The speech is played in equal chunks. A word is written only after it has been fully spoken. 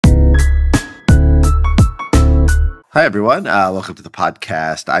Hi, everyone. Welcome to the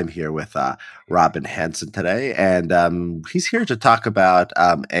podcast. I'm here with Robin Hanson today, and he's here to talk about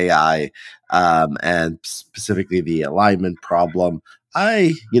AI and specifically the alignment problem.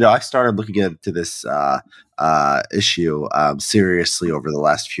 I started looking into this issue seriously over the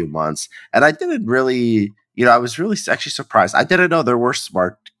last few months, and I didn't really, I was really actually surprised. I didn't know there were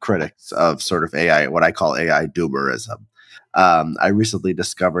smart critics of sort of AI, what I call AI doomerism. I recently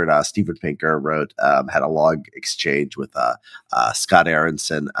discovered Steven Pinker had a log exchange with Scott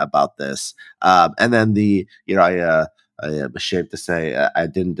Aronson about this, and then I am ashamed to say I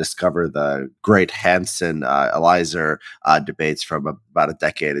didn't discover the great Hanson Eliza debates from about a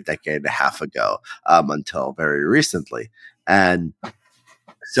decade and a half ago until very recently, and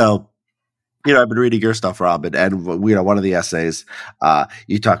so I've been reading your stuff, Robin, and one of the essays,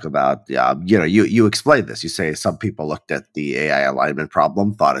 you talk about, you explain this. You say some people looked at the AI alignment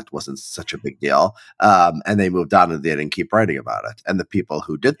problem, thought it wasn't such a big deal, and they moved on and they didn't keep writing about it. And the people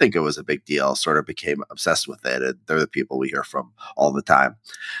who did think it was a big deal sort of became obsessed with it, and they're the people we hear from all the time.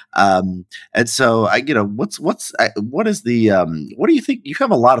 And so, what is the what do you think? You have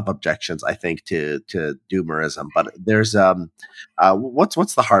a lot of objections, I think, to doomerism, but there's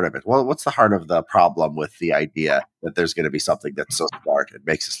what's the heart of it? Well, what's the heart of the problem with the idea that there's going to be something that's so smart it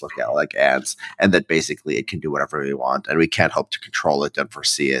makes us look at like ants, and that basically it can do whatever we want, and we can't hope to control it and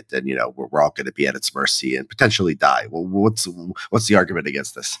foresee it, and we're all going to be at its mercy and potentially die. Well, what's the argument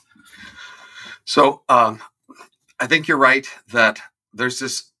against this? So I think you're right that there's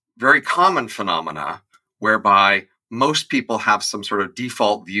this very common phenomena whereby most people have some sort of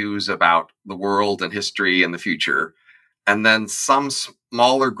default views about the world and history and the future. And then some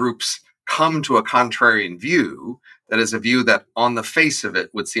smaller groups come to a contrarian view that is a view that on the face of it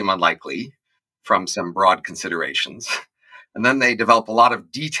would seem unlikely from some broad considerations. And then they develop a lot of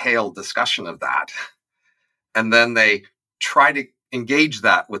detailed discussion of that. And then they try to engage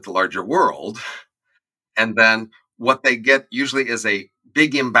that with the larger world. And then what they get usually is a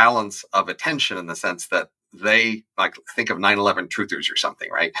big imbalance of attention in the sense that they think of 9/11 truthers or something,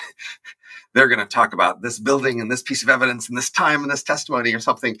 right? They're going to talk about this building and this piece of evidence and this time and this testimony or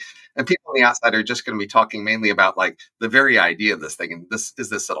something. And people on the outside are just going to be talking mainly about the very idea of this thing. And is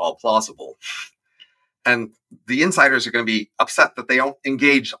this at all plausible? And the insiders are going to be upset that they don't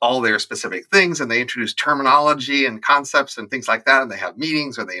engage all their specific things, and they introduce terminology and concepts and things like that. And they have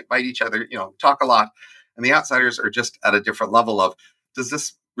meetings or they invite each other, talk a lot. And the outsiders are just at a different level of, does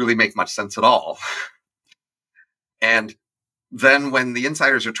this really make much sense at all? And then when the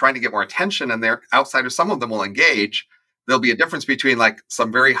insiders are trying to get more attention and they're outsiders, some of them will engage. There'll be a difference between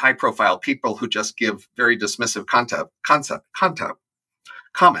some very high profile people who just give very dismissive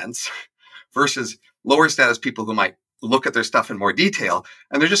comments versus lower status people who might look at their stuff in more detail.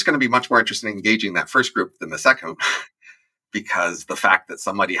 And they're just going to be much more interested in engaging that first group than the second, because the fact that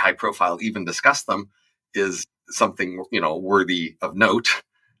somebody high profile even discussed them is something, worthy of note.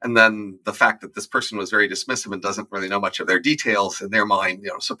 And then the fact that this person was very dismissive and doesn't really know much of their details in their mind,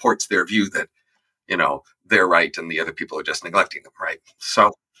 supports their view that, they're right and the other people are just neglecting them, right?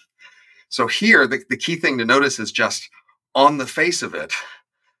 So here, the key thing to notice is just on the face of it,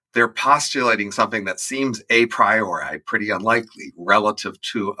 they're postulating something that seems a priori pretty unlikely relative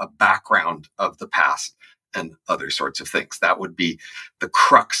to a background of the past and other sorts of things. That would be the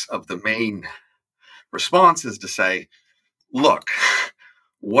crux of the main response, is to say, look,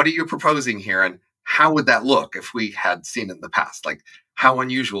 what are you proposing here? And how would that look if we had seen it in the past? How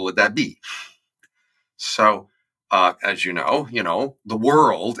unusual would that be? So, as you know, the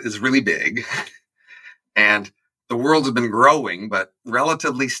world is really big, and the world has been growing, but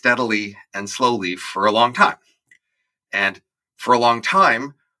relatively steadily and slowly for a long time. And for a long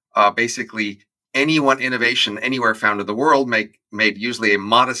time, basically, any one innovation anywhere found in the world made usually a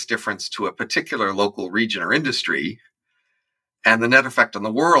modest difference to a particular local region or industry. And the net effect on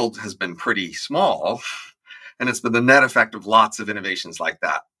the world has been pretty small. And it's been the net effect of lots of innovations like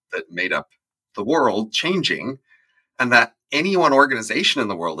that made up the world changing. And that any one organization in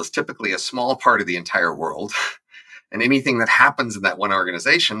the world is typically a small part of the entire world. And anything that happens in that one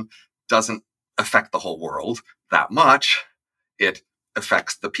organization doesn't affect the whole world that much. It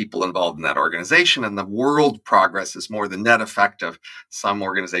affects the people involved in that organization, and the world progress is more the net effect of some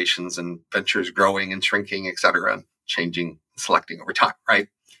organizations and ventures growing and shrinking, et cetera, and changing, selecting over time, right?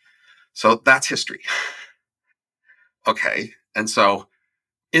 So that's history. Okay. And so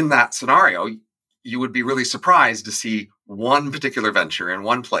in that scenario, you would be really surprised to see one particular venture in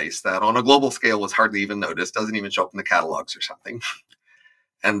one place that on a global scale was hardly even noticed, doesn't even show up in the catalogs or something.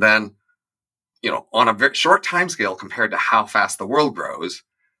 And then, on a very short time scale compared to how fast the world grows,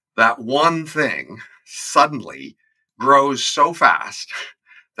 that one thing suddenly grows so fast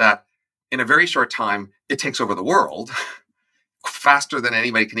that in a very short time, it takes over the world faster than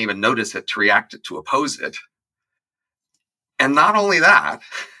anybody can even notice it, to react it, to oppose it. And not only that,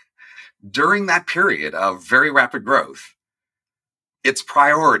 during that period of very rapid growth, its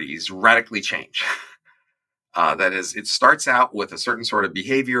priorities radically change. That is, it starts out with a certain sort of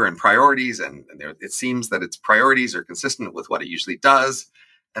behavior and priorities, and it seems that its priorities are consistent with what it usually does.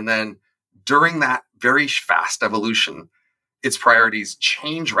 And then during that very fast evolution, its priorities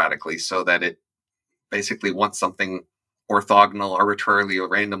change radically so that it basically wants something orthogonal, arbitrarily or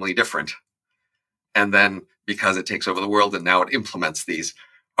randomly different. And then because it takes over the world, and now it implements these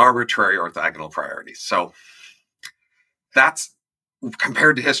arbitrary orthogonal priorities. So that's,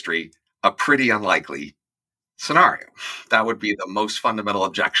 compared to history, a pretty unlikely scenario. That would be the most fundamental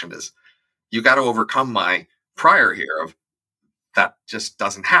objection, is you got to overcome my prior here of that just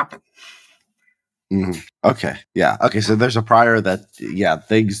doesn't happen. Mm-hmm. Okay. Yeah. Okay. So there's a prior that,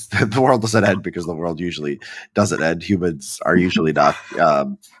 things, the world doesn't end because the world usually doesn't end. Humans are usually not,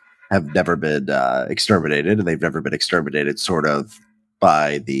 have never been exterminated, and they've never been exterminated sort of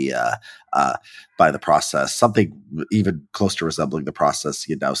by the process, something even close to resembling the process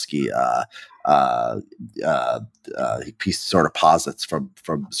Yudowski piece sort of posits from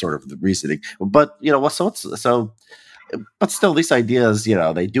sort of the reasoning. But but still, these ideas,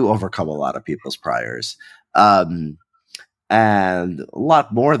 they do overcome a lot of people's priors. And a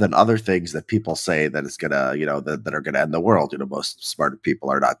lot more than other things that people say that it's gonna, that are gonna end the world. Most smart people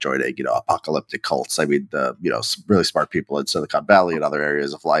are not joining, apocalyptic cults. I mean, the really smart people in Silicon Valley and other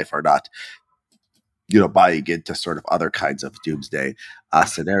areas of life are not, buying into sort of other kinds of doomsday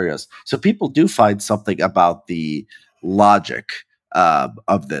scenarios. So people do find something about the logic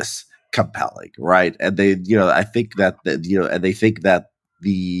of this compelling, right? And they, I think that, and they think that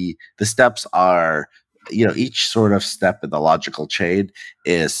the steps are, each sort of step in the logical chain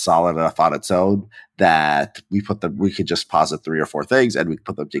is solid enough on its own that we could just posit 3 or 4 things and we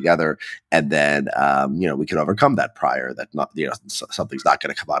put them together, and then we can overcome that prior that not something's not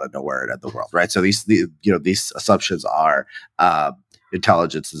going to come out of nowhere and end the world, right? So these assumptions are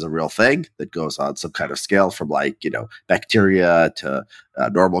intelligence is a real thing that goes on some kind of scale from bacteria to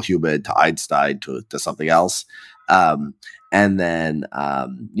normal human to Einstein to something else. And then,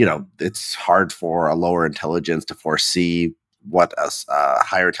 it's hard for a lower intelligence to foresee what a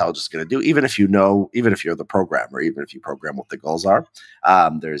higher intelligence is going to do, even if you're the programmer, even if you program what the goals are.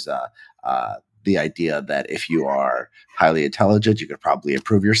 There's the idea that if you are highly intelligent, you could probably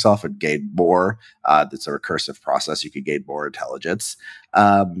improve yourself and gain more. It's a recursive process. You could gain more intelligence.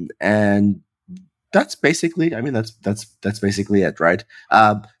 And that's basically, that's basically it, right?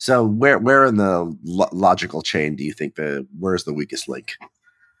 So where in the logical chain do you think where's the weakest link?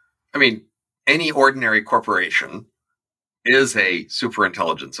 I mean, any ordinary corporation is a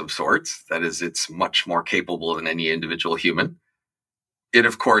superintelligence of sorts. That is, it's much more capable than any individual human. It,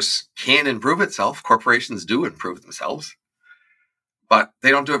 of course, can improve itself. Corporations do improve themselves, but they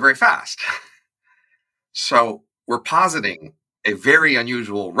don't do it very fast. So we're positing a very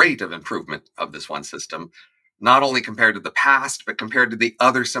unusual rate of improvement of this one system, not only compared to the past, but compared to the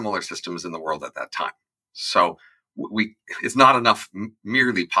other similar systems in the world at that time. So it's not enough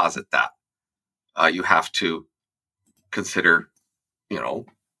merely posit that. You have to consider,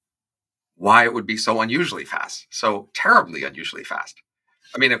 why it would be so unusually fast, so terribly unusually fast.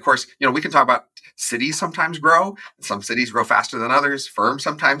 I mean, of course, we can talk about cities sometimes grow. Some cities grow faster than others. Firms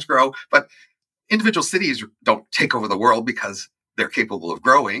sometimes grow, but individual cities don't take over the world because they're capable of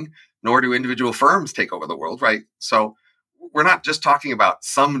growing, nor do individual firms take over the world, right? So we're not just talking about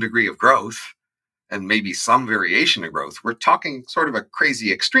some degree of growth and maybe some variation of growth. We're talking sort of a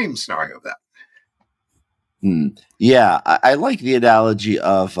crazy extreme scenario of that. Yeah, I like the analogy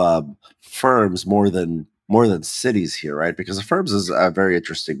of firms more than cities here, right? Because firms is a very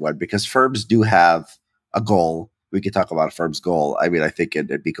interesting one, because firms do have a goal. We could talk about a firm's goal. I mean, I think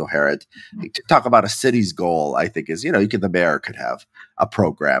it'd be coherent. To talk about a city's goal, I think is, the mayor could have a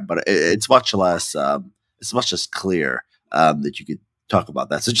program, but it's much less clear that you could talk about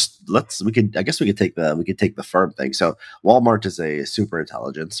that. So we could take the firm thing. So Walmart is a super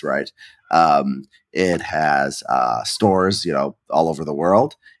intelligence, right? It has stores, all over the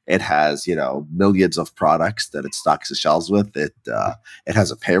world. It has, millions of products that it stocks the shelves with. It has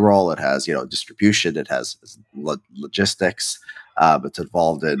a payroll. It has, distribution. It has logistics. It's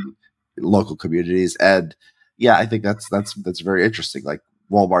involved in local communities, and yeah, I think that's very interesting. Like,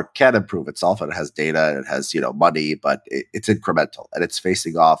 Walmart can improve itself, and it has data, and it has money, but it's incremental, and it's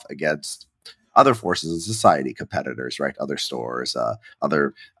facing off against other forces in society, competitors, right? Other stores,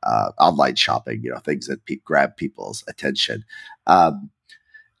 other online shopping, things that grab people's attention. Um,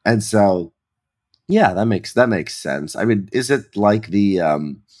 and so, yeah, that makes sense. I mean, is it like is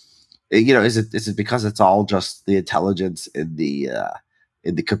it because it's all just the intelligence in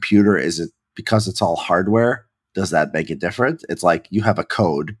the computer? Is it because it's all hardware? Does that make it different? It's like you have a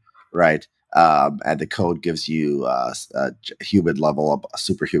code, right? And the code gives you human level, a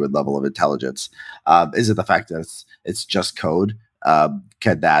superhuman level of intelligence. Is it the fact that it's just code?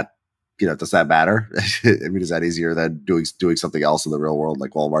 Can that does that matter? I mean, is that easier than doing something else in the real world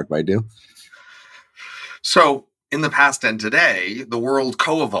like Walmart might do? So, in the past and today, the world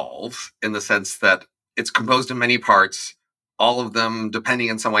co-evolves in the sense that it's composed of many parts, all of them depending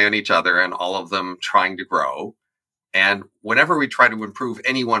in some way on each other, and all of them trying to grow. And whenever we try to improve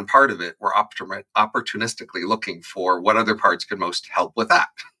any one part of it, we're opportunistically looking for what other parts can most help with that.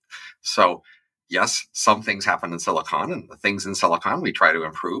 So, yes, some things happen in silicon, and the things in silicon we try to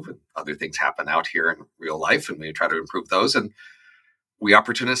improve, and other things happen out here in real life, and we try to improve those. And we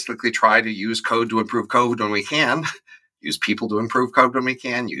opportunistically try to use code to improve code when we can, use people to improve code when we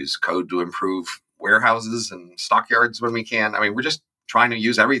can, use code to improve warehouses and stockyards when we can. I mean, we're just trying to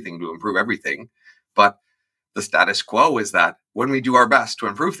use everything to improve everything. But the status quo is that when we do our best to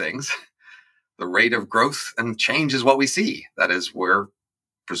improve things, the rate of growth and change is what we see. That is, we're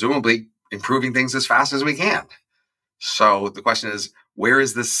presumably improving things as fast as we can. So the question is, where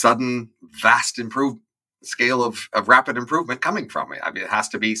is this sudden, vast scale of rapid improvement coming from? I mean, it has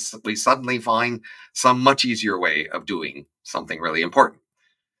to be we suddenly find some much easier way of doing something really important.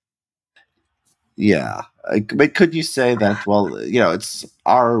 Yeah. But could you say that, well, it's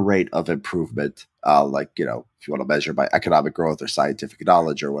our rate of improvement, like, if you want to measure by economic growth or scientific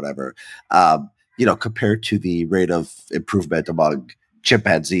knowledge or whatever, compared to the rate of improvement among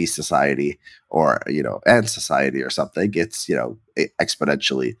chimpanzee society or, ant society or something, it's,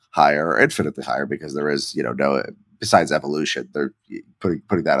 exponentially higher or infinitely higher because there is, no, besides evolution, they're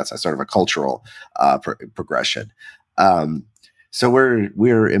putting that as a sort of a cultural progression. Um, so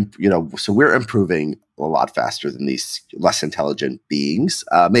we're improving a lot faster than these less intelligent beings.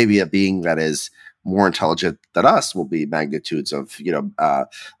 Maybe a being that is more intelligent than us will be magnitudes of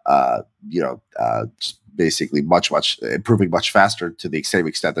basically much improving much faster to the same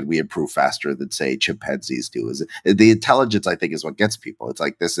extent that we improve faster than say chimpanzees do. Is the intelligence, I think, is what gets people. It's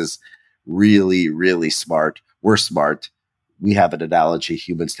like, this is really, really smart. We're smart. We have an analogy: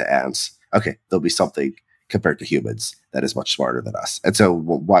 humans to ants. Okay, there'll be something compared to humans that is much smarter than us. And so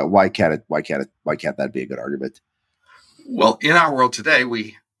why can't that be a good argument? Well, in our world today,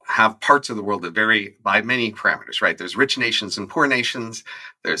 we have parts of the world that vary by many parameters, right? There's rich nations and poor nations.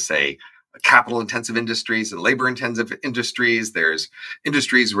 There's, say, capital intensive industries and labor intensive industries. There's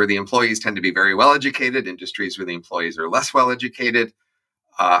industries where the employees tend to be very well educated, industries where the employees are less well educated.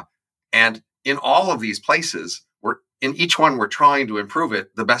 And in all of these places, in each one, we're trying to improve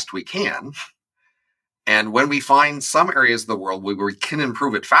it the best we can. And when we find some areas of the world where we can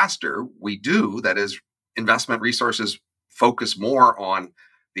improve it faster, we do. That is, investment resources focus more on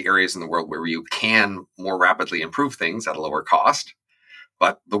the areas in the world where you can more rapidly improve things at a lower cost.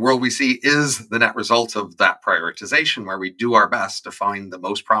 But the world we see is the net result of that prioritization, where we do our best to find the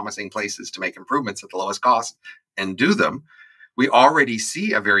most promising places to make improvements at the lowest cost and do them. We already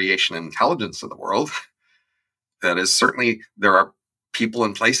see a variation in intelligence in the world. That is, certainly there are people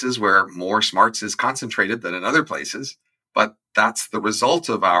in places where more smarts is concentrated than in other places, but that's the result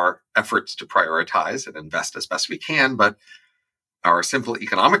of our efforts to prioritize and invest as best we can. But our simple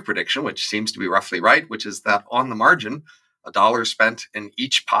economic prediction, which seems to be roughly right, which is that on the margin, a dollar spent in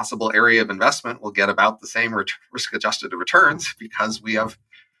each possible area of investment will get about the same risk-adjusted returns, because we have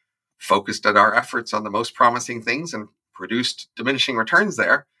focused at our efforts on the most promising things and produced diminishing returns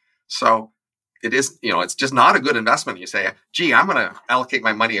there. So it is, it's just not a good investment. You say, gee, I'm going to allocate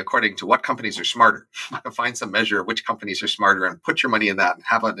my money according to what companies are smarter. Find some measure of which companies are smarter and put your money in that and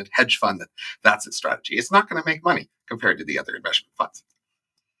have a hedge fund that's its strategy. It's not going to make money compared to the other investment funds.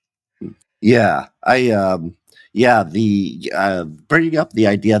 Yeah, the bringing up the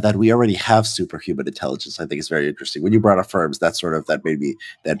idea that we already have superhuman intelligence, I think, is very interesting. When you brought up firms, that made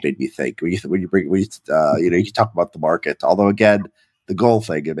me think. You talk about the market, although again, the goal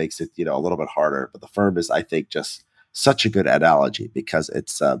thing, it makes it a little bit harder. But the firm is, I think, just such a good analogy because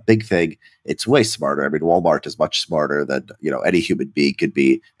it's a big thing. It's way smarter. I mean, Walmart is much smarter than any human being could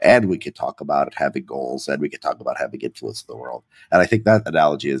be, and we could talk about it having goals, and we could talk about having influence in the world. And I think that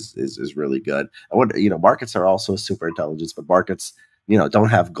analogy is really good. I wonder, markets are also super intelligence, but markets, don't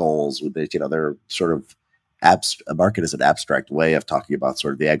have goals. They're sort of market as an abstract way of talking about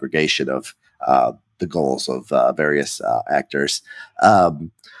sort of the aggregation of the goals of various actors.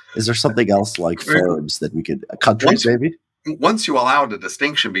 Is there something else like firms that we could, countries maybe? Once you allow the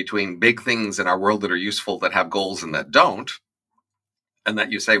distinction between big things in our world that are useful that have goals and that don't, and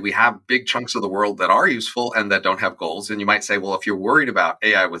that you say we have big chunks of the world that are useful and that don't have goals, and you might say, well, if you're worried about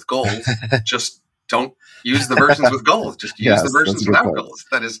AI with goals, just don't use the versions with goals. Just use the versions without goals.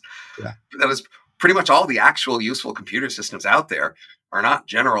 That is pretty much all the actual useful computer systems out there are not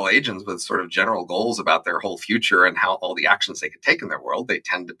general agents with sort of general goals about their whole future and how all the actions they could take in their world. They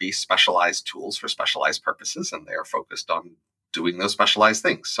tend to be specialized tools for specialized purposes, and they are focused on doing those specialized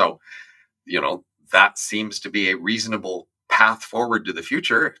things. So, that seems to be a reasonable path forward to the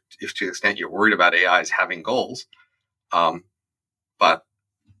future, if to the extent you're worried about AIs having goals. But,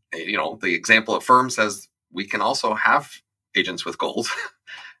 the example of firm says we can also have agents with goals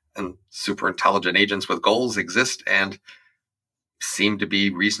and super intelligent agents with goals exist and seem to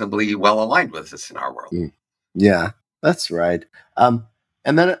be reasonably well aligned with this in our world. Yeah, that's right. And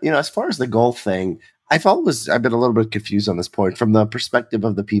then, as far as the goal thing, I've been a little bit confused on this point from the perspective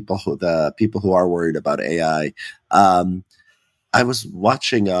of the people who are worried about AI. I was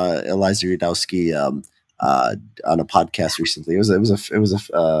watching Eliza Yudowski on a podcast recently.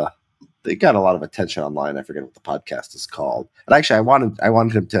 They got a lot of attention online. I forget what the podcast is called. And actually, I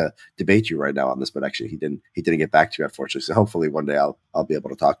wanted him to debate you right now on this, but actually he didn't get back to you, unfortunately. So hopefully one day I'll be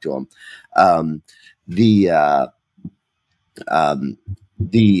able to talk to him. He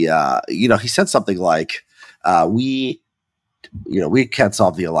said something like, we can't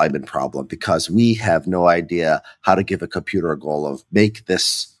solve the alignment problem because we have no idea how to give a computer a goal of make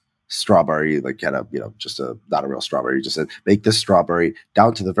this strawberry, like kind of, not a real strawberry. You just said, make this strawberry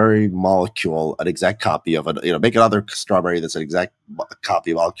down to the very molecule, an exact copy of it, make another strawberry that's an exact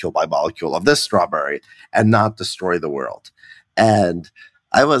copy, molecule by molecule of this strawberry, and not destroy the world. And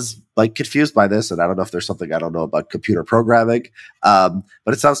I was like confused by this, and I don't know if there's something I don't know about computer programming, but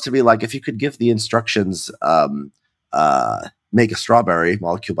it sounds to me like if you could give the instructions, make a strawberry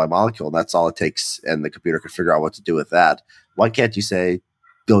molecule by molecule, and that's all it takes, and the computer can figure out what to do with that. Why can't you say,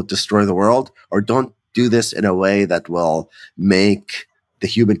 don't destroy the world, or don't do this in a way that will make the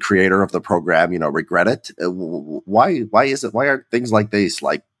human creator of the program, regret it? Why aren't things like this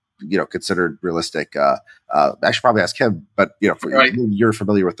considered realistic? I should probably ask him, but Right. You're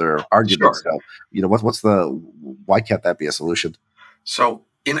familiar with their arguments. Sure. So, why can't that be a solution? So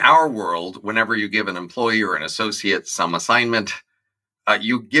in our world, whenever you give an employee or an associate some assignment,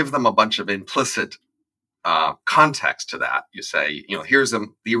 you give them a bunch of implicit context to that. You say, here's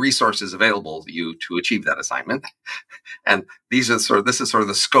the resources available to you to achieve that assignment. And this is sort of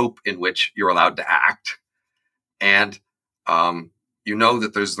the scope in which you're allowed to act. And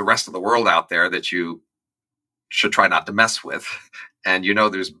that there's the rest of the world out there that you should try not to mess with. And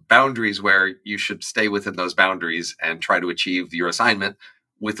there's boundaries where you should stay within those boundaries and try to achieve your assignment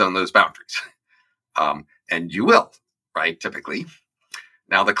within those boundaries. And you will, right, typically.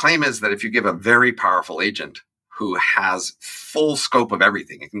 Now, the claim is that if you give a very powerful agent who has full scope of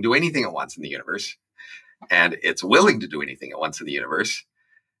everything, it can do anything at once in the universe, and it's willing to do anything at once in the universe,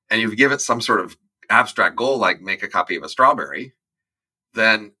 and you give it some sort of abstract goal like make a copy of a strawberry,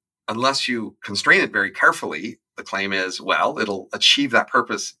 then unless you constrain it very carefully, the claim is, well, it'll achieve that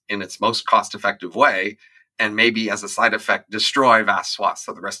purpose in its most cost-effective way, and maybe as a side effect, destroy vast swaths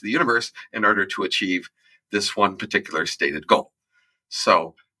of the rest of the universe in order to achieve this one particular stated goal.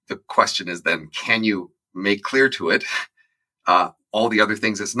 So the question is then, can you make clear to it all the other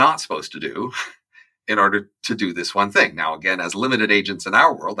things it's not supposed to do in order to do this one thing? Now, again, as limited agents in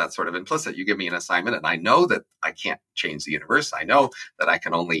our world, that's sort of implicit. You give me an assignment and I know that I can't change the universe. I know that I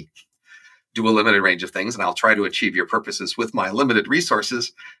can only do a limited range of things, and I'll try to achieve your purposes with my limited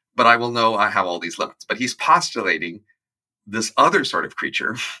resources, but I will know I have all these limits. But he's postulating this other sort of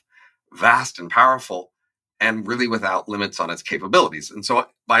creature, vast and powerful, and really without limits on its capabilities. And so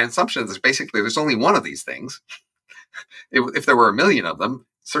by assumption, there's only one of these things. If there were a million of them,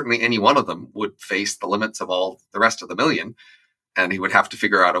 certainly any one of them would face the limits of all the rest of the million. And he would have to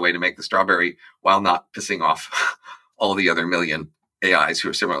figure out a way to make the strawberry while not pissing off all the other million AIs who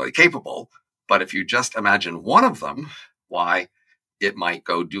are similarly capable. But if you just imagine one of them, why, it might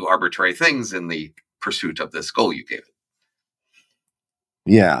go do arbitrary things in the pursuit of this goal you gave it.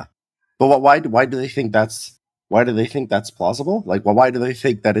 Yeah. But why do they think that's plausible? Like, why do they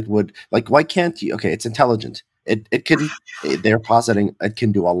think that it would, like, why can't you? Okay, it's intelligent. It can. They're positing it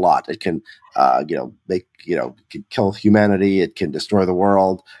can do a lot. It can, make it can kill humanity. It can destroy the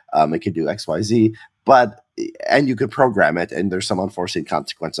world. It can do X, Y, Z. And you could program it, and there's some unforeseen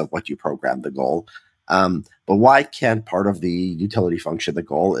consequence of what you program the goal. But why can't part of the utility function, the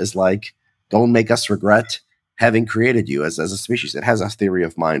goal is like, don't make us regret having created you as a species? It has a theory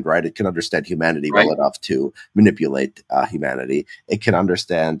of mind, right? It can understand humanity well Right. enough to manipulate humanity. It can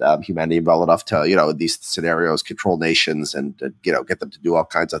understand humanity well enough to, these scenarios, control nations and, get them to do all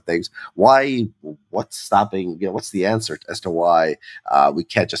kinds of things. Why? What's stopping? What's the answer as to why we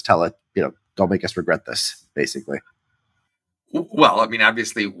can't just tell it, don't make us regret this, basically? Well, I mean,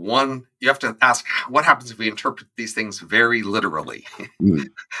 obviously, you have to ask what happens if we interpret these things very literally. Mm.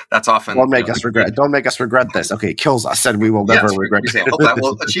 That's often Don't make us regret. Don't make us regret this. Okay, it kills us, and we will never regret. You say, I hope that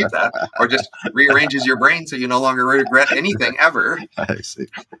will achieve that, or just rearranges your brain so you no longer regret anything ever. I see.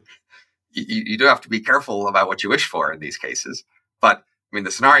 You do have to be careful about what you wish for in these cases. But I mean,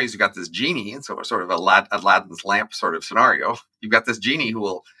 the scenarios, you've got this genie, and so sort of Aladdin's lamp sort of scenario. You've got this genie who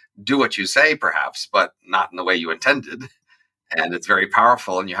will do what you say, perhaps, but not in the way you intended. And it's very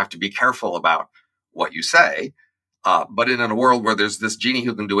powerful, and you have to be careful about what you say. But in a world where there's this genie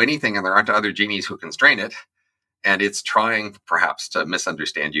who can do anything and there aren't other genies who constrain it, and it's trying perhaps to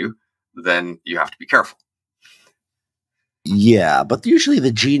misunderstand you, then you have to be careful. Yeah, but usually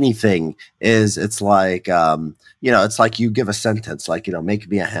the genie thing is it's like it's like you give a sentence like, make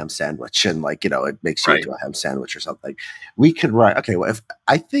me a ham sandwich, and like, it makes you Right. into a ham sandwich or something. We could write, okay, well,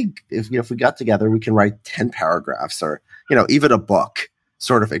 if we got together, we can write 10 paragraphs or, even a book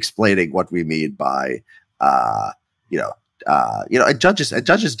sort of explaining what we mean by and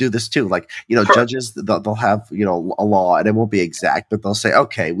judges do this too. Like, Sure. judges, they'll have, a law, and it won't be exact, but they'll say,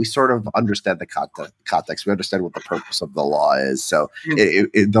 okay, we sort of understand the context. We understand what the purpose of the law is. So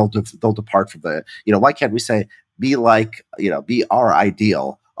they'll depart from the, why can't we say, be like, be our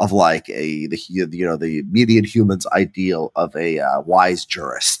ideal of like the median human's ideal of a wise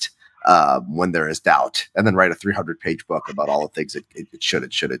jurist when there is doubt, and then write a 300-page book about all the things it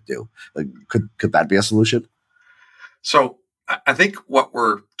shouldn't do. Like, could that be a solution? So I think what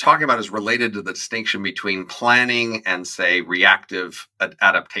we're talking about is related to the distinction between planning and, say, reactive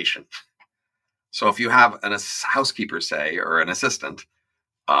adaptation. So if you have a housekeeper, say, or an assistant,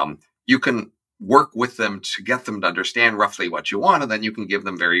 you can work with them to get them to understand roughly what you want, and then you can give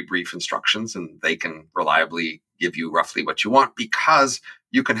them very brief instructions, and they can reliably give you roughly what you want, because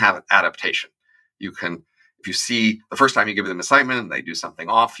you can have adaptation. You can, if you see the first time you give them an assignment and they do something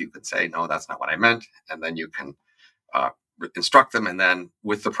off, you can say, no, that's not what I meant. And then you can instruct them. And then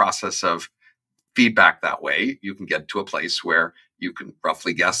with the process of feedback that way, you can get to a place where you can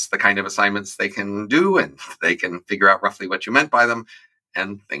roughly guess the kind of assignments they can do, and they can figure out roughly what you meant by them,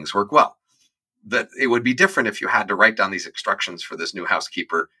 and things work well. That it would be different if you had to write down these instructions for this new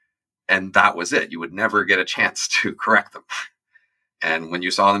housekeeper, and that was it. You would never get a chance to correct them. And when you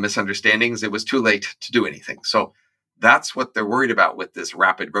saw the misunderstandings, it was too late to do anything. So that's what they're worried about with this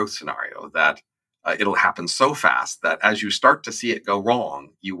rapid growth scenario, that it'll happen so fast that as you start to see it go wrong,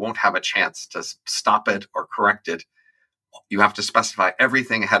 you won't have a chance to stop it or correct it. You have to specify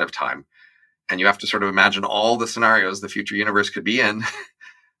everything ahead of time. And you have to sort of imagine all the scenarios the future universe could be in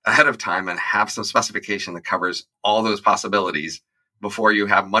ahead of time, and have some specification that covers all those possibilities before you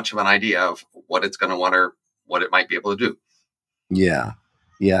have much of an idea of what it's going to want or what it might be able to do. Yeah.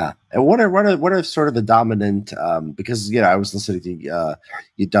 Yeah. And what are sort of the dominant, because, I was listening to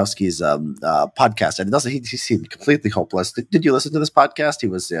Yudowski's podcast, and he seemed completely hopeless. Did you listen to this podcast? He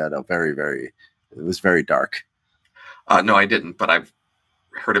was, very, very, it was very dark. No, I didn't, but I've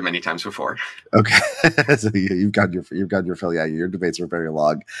heard it many times before. Okay. So you've got your fill. Yeah, your debates were very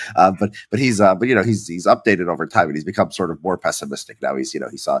long. But he's updated over time, and he's become sort of more pessimistic now. He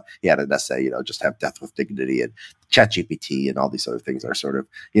had an essay, just have death with dignity, and ChatGPT and all these other things are sort of,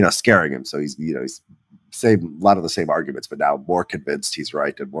 scaring him. So he's same, a lot of the same arguments, but now more convinced he's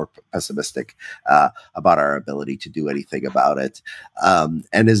right and more pessimistic about our ability to do anything about it.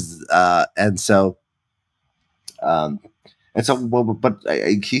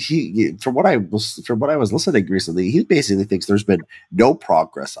 He from what I was listening recently, he basically thinks there's been no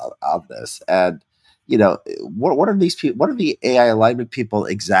progress on this. And what are these people? What are the AI alignment people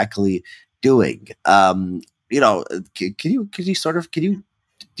exactly doing? Can you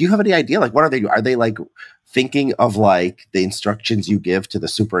do you have any idea? Like, what are they? Are they like thinking of like the instructions you give to the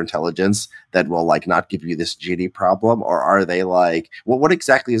superintelligence that will like not give you this genie problem, or are they like, what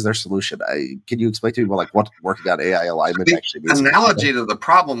exactly is their solution? Can you explain to me like what working on AI alignment actually means? The analogy to the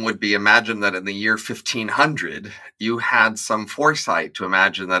problem would be, imagine that in the year 1500, you had some foresight to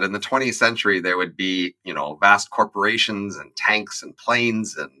imagine that in the 20th century there would be, vast corporations and tanks and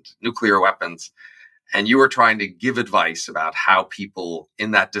planes and nuclear weapons. And you were trying to give advice about how people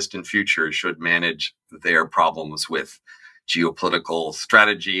in that distant future should manage their problems with geopolitical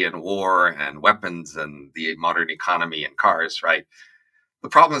strategy and war and weapons and the modern economy and cars, right? The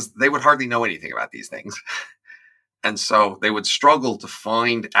problem is they would hardly know anything about these things. And so they would struggle to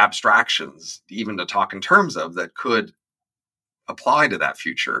find abstractions, even to talk in terms of, that could apply to that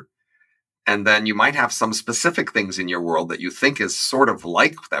future. And then you might have some specific things in your world that you think is sort of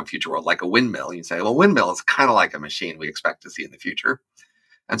like that future world, like a windmill. You say, well, windmill is kind of like a machine we expect to see in the future.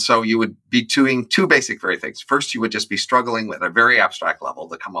 And so you would be doing two basic very things. First, you would just be struggling with a very abstract level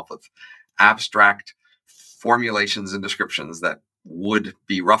to come up with abstract formulations and descriptions that would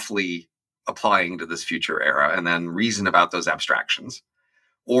be roughly applying to this future era, and then reason about those abstractions.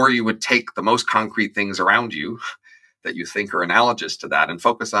 Or you would take the most concrete things around you that you think are analogous to that and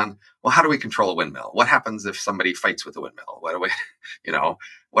focus on, well, how do we control a windmill? What happens if somebody fights with a windmill? What do we,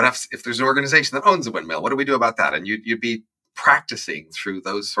 what if there's an organization that owns a windmill? What do we do about that? And you'd be practicing through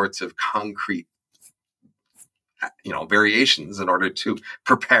those sorts of concrete, variations in order to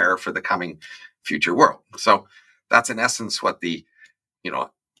prepare for the coming future world. So that's in essence what the,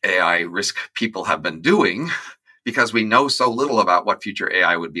 AI risk people have been doing, because we know so little about what future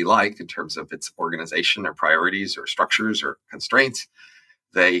AI would be like in terms of its organization or priorities or structures or constraints.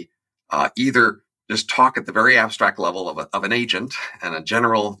 They either just talk at the very abstract level of an agent and a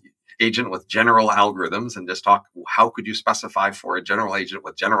general agent with general algorithms, and just talk, how could you specify for a general agent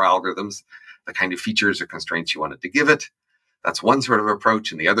with general algorithms the kind of features or constraints you wanted to give it. That's one sort of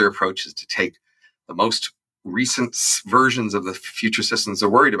approach. And the other approach is to take the most recent versions of the future systems they're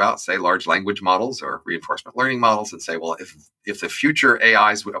worried about, say large language models or reinforcement learning models, and say, well, if the future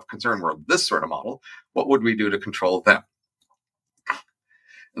AIs of concern were this sort of model, what would we do to control them?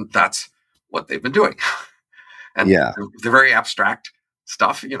 And that's what they've been doing. And the very abstract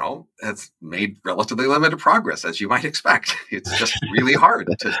stuff, has made relatively limited progress, as you might expect. It's just really hard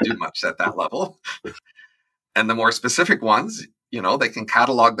to do much at that level. And the more specific ones, they can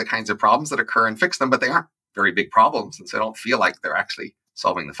catalog the kinds of problems that occur and fix them, but they aren't very big problems. And so I don't feel like they're actually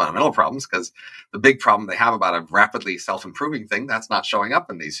solving the fundamental problems, because the big problem they have about a rapidly self-improving thing, that's not showing up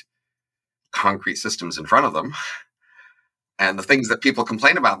in these concrete systems in front of them. And the things that people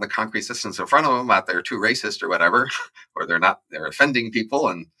complain about in the concrete systems in front of them, about they're too racist or whatever, or they're offending people.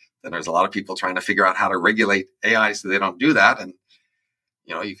 And then there's a lot of people trying to figure out how to regulate AI so they don't do that. And,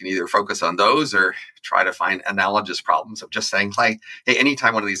 you can either focus on those or try to find analogous problems of just saying, like, hey,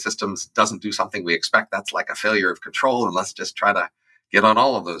 anytime one of these systems doesn't do something we expect, that's like a failure of control. And let's just try to get on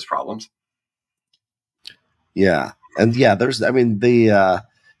all of those problems. Yeah. And there's, and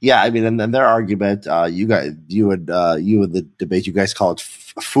their argument, you and the debate, you guys call it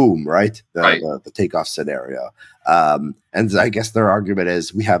foom, right? The takeoff scenario. And I guess their argument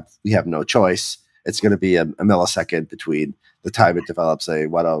is we have no choice. It's going to be a millisecond between the time it develops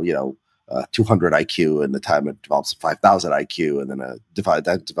 200 IQ and the time it develops 5,000 IQ, and then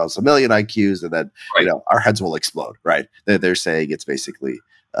that develops 1 million IQs, and then our heads will explode. Right? They're saying it's basically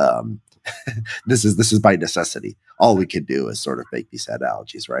this is by necessity. All we can do is sort of make these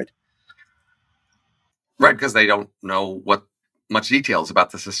analogies, right? Right, because they don't know what much details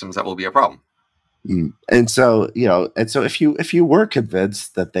about the systems that will be a problem. And so, if you were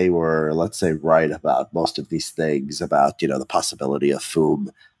convinced that they were, let's say, right about most of these things, about the possibility of foom,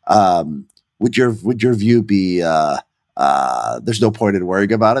 would your view be there's no point in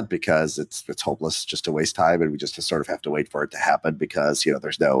worrying about it because it's hopeless, just to waste time, and we just sort of have to wait for it to happen because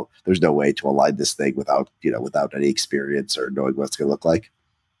there's no way to align this thing without any experience or knowing what it's going to look like?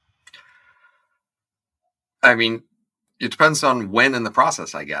 I mean, it depends on when in the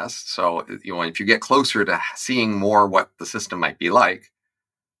process, I guess. So, if you get closer to seeing more what the system might be like,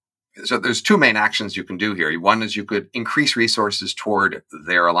 so there's two main actions you can do here. One is you could increase resources toward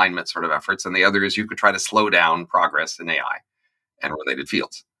their alignment sort of efforts, and the other is you could try to slow down progress in AI and related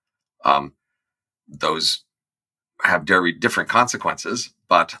fields. Those have very different consequences,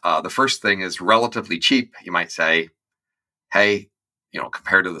 but the first thing is relatively cheap. You might say, hey,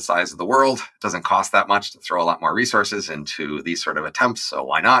 compared to the size of the world, it doesn't cost that much to throw a lot more resources into these sort of attempts, so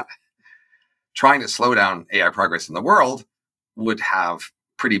why not? Trying to slow down AI progress in the world would have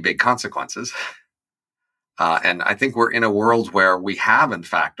pretty big consequences. And I think we're in a world where we have, in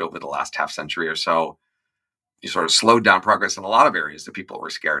fact, over the last half century or so, you sort of slowed down progress in a lot of areas that people were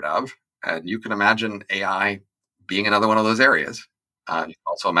scared of. And you can imagine AI being another one of those areas. You can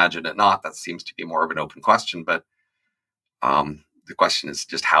also imagine it not. That seems to be more of an open question, but the question is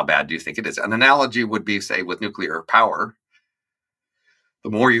just how bad do you think it is? An analogy would be, say, with nuclear power. The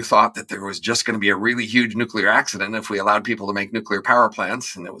more you thought that there was just going to be a really huge nuclear accident if we allowed people to make nuclear power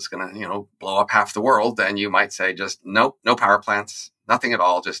plants and it was going to, blow up half the world, then you might say just nope, no power plants, nothing at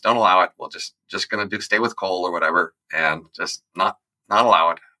all. Just don't allow it. We'll just going to stay with coal or whatever, and just not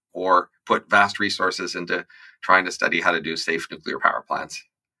allow it, or put vast resources into trying to study how to do safe nuclear power plants.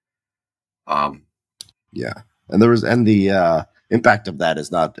 Yeah, and the impact of that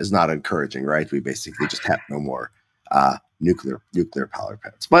is not encouraging, right? We basically just have no more nuclear power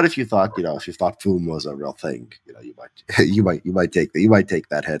plants. But if you thought foom was a real thing, you might you might take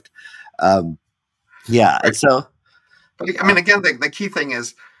that hit. Yeah, Right. and so, but I mean, again, the key thing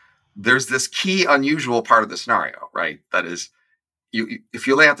is there's this key unusual part of the scenario, right? That is, if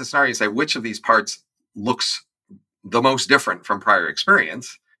you lay out the scenario and say which of these parts looks the most different from prior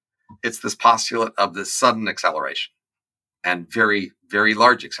experience, it's this postulate of this sudden acceleration and very, very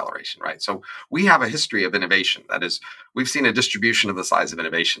large acceleration, right? So we have a history of innovation. That is, we've seen a distribution of the size of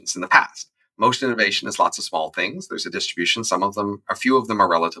innovations in the past. Most innovation is lots of small things. There's a distribution. A few of them are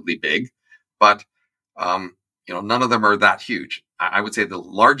relatively big, but none of them are that huge. I would say the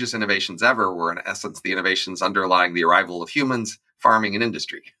largest innovations ever were, in essence, the innovations underlying the arrival of humans, farming, and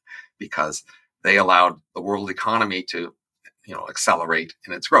industry, because they allowed the world economy to, accelerate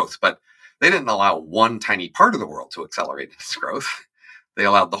in its growth. But they didn't allow one tiny part of the world to accelerate in its growth. They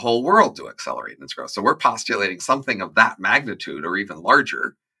allowed the whole world to accelerate in its growth. So we're postulating something of that magnitude or even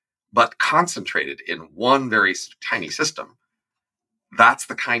larger, but concentrated in one very tiny system. That's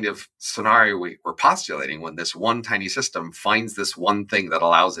the kind of scenario we're postulating when this one tiny system finds this one thing that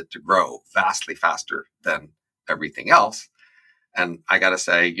allows it to grow vastly faster than everything else. And I got to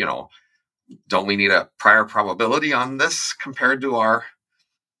say, don't we need a prior probability on this compared to our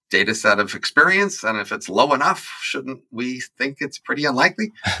data set of experience? And if it's low enough, shouldn't we think it's pretty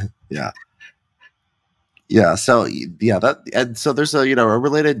unlikely? Yeah. Yeah. So and so there's a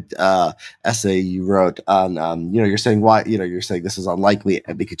related essay you wrote on you're saying why you're saying this is unlikely,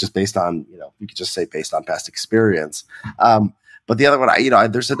 and because just based on you could just say based on past experience. But the other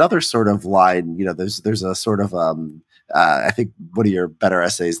one, there's another sort of line. There's a sort of I think one of your better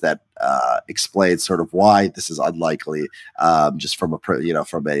essays that explains sort of why this is unlikely, just from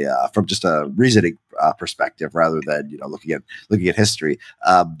from just a reasoning perspective, rather than looking at history.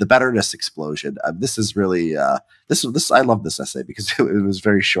 The Betterness explosion. This is really this. I love this essay because it was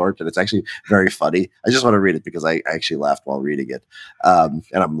very short and it's actually very funny. I just want to read it because I actually laughed while reading it, and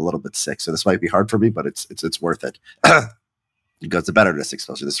I'm a little bit sick, so this might be hard for me, but it's worth it. It goes to Betterness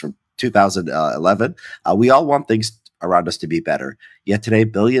explosion. This is from 2011. We all want things around us to be better. Yet today,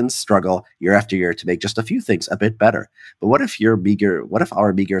 billions struggle year after year to make just a few things a bit better. But what if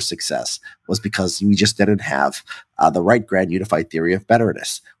our meager success was because we just didn't have the right grand unified theory of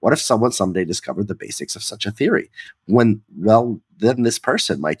betterness? What if someone someday discovered the basics of such a theory? Then this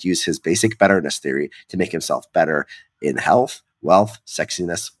person might use his basic betterness theory to make himself better in health, wealth,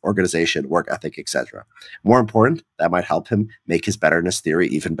 sexiness, organization, work ethic, etc. More important, that might help him make his betterness theory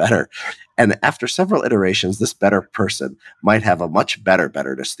even better. And after several iterations, this better person might have a much better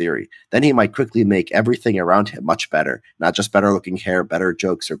betterness theory. Then he might quickly make everything around him much better, not just better looking hair, better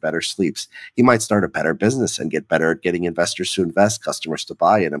jokes, or better sleeps. He might start a better business and get better at getting investors to invest, customers to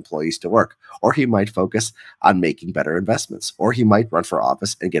buy, and employees to work. Or he might focus on making better investments. Or he might run for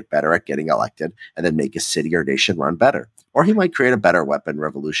office and get better at getting elected and then make his city or nation run better. Or he might create a better weapon,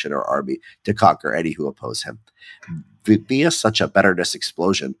 revolution, or army to conquer any who oppose him. Via such a betterness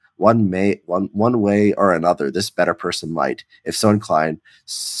explosion, one way or another, this better person might, if so inclined,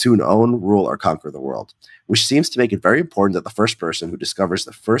 soon own, rule, or conquer the world. Which seems to make it very important that the first person who discovers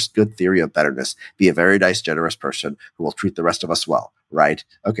the first good theory of betterness be a very nice, generous person who will treat the rest of us well, right?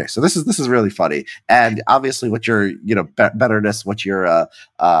 Okay, so this is really funny, and obviously, what your betterness, what you're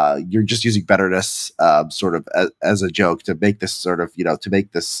just using betterness sort of as a joke to make this sort of to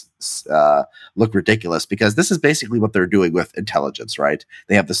make this look ridiculous, because this is basically what they're doing with intelligence, right?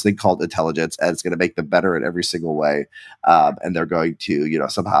 They have this thing called intelligence, and it's going to make them better in every single way, and they're going to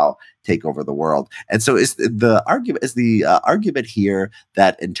somehow take over the world. And so the argument here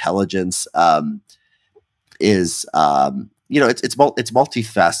that intelligence is it's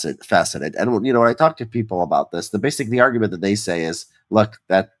multifaceted. And when I talk to people about this, the argument that they say is, look,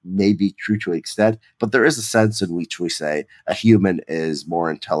 that may be true to an extent, but there is a sense in which we say a human is more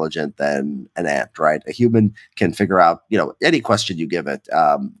intelligent than an ant, right? A human can figure out, any question you give it,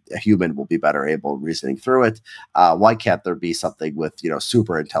 a human will be better able reasoning through it. Why can't there be something with,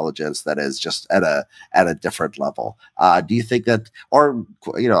 super intelligence that is just at a different level? Do you think that, or,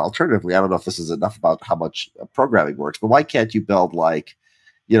 alternatively, I don't know if this is enough about how much programming works, but why can't you build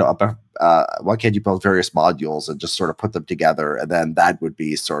why can't you build various modules and just sort of put them together, and then that would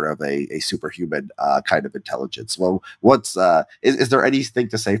be sort of a superhuman kind of intelligence? Well, is there anything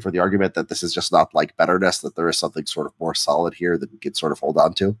to say for the argument that this is just not like betterness, that there is something sort of more solid here that we could sort of hold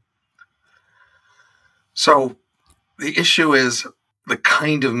on to? So the issue is the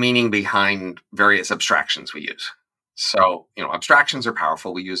kind of meaning behind various abstractions we use. So, abstractions are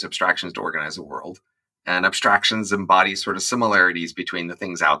powerful. We use abstractions to organize the world. And abstractions embody sort of similarities between the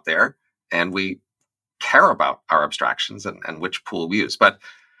things out there. And we care about our abstractions and which pool we use. But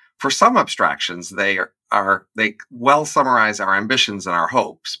for some abstractions, they well summarize our ambitions and our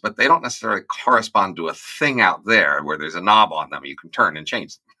hopes, but they don't necessarily correspond to a thing out there where there's a knob on them you can turn and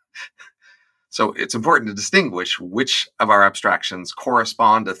change them. So it's important to distinguish which of our abstractions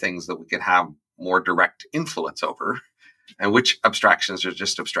correspond to things that we can have more direct influence over, and which abstractions are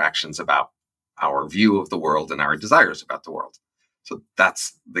just abstractions about our view of the world and our desires about the world. So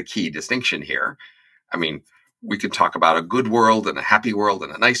that's the key distinction here. I mean, we could talk about a good world and a happy world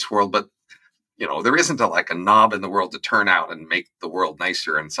and a nice world, but there isn't a knob in the world to turn out and make the world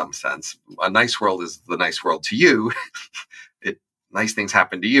nicer in some sense. A nice world is the nice world to you. Nice things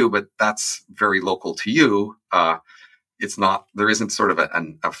happen to you, but that's very local to you. It's not, there isn't sort of a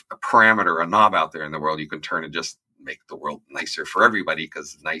parameter, a knob out there in the world you can turn and just make the world nicer for everybody,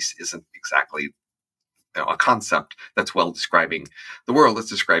 because nice isn't exactly a concept that's well describing the world. It's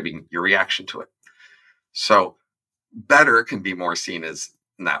describing your reaction to it. So better can be more seen as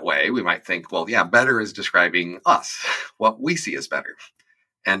in that way. We might think, well, yeah, better is describing us, what we see as better.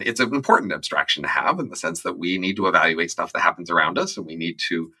 And it's an important abstraction to have in the sense that we need to evaluate stuff that happens around us, and we need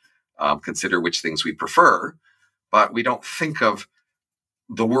to consider which things we prefer. But we don't think of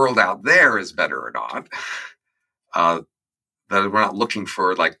the world out there as better or not. That we're not looking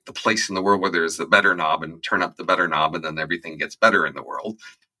for the place in the world where there's the better knob and turn up the better knob and then everything gets better in the world.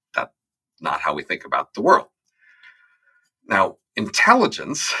 That's not how we think about the world. Now,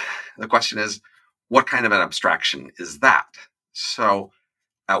 intelligence, the question is, what kind of an abstraction is that? So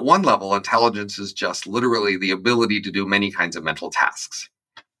at one level, intelligence is just literally the ability to do many kinds of mental tasks.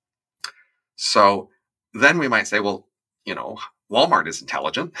 So then we might say, well, Walmart is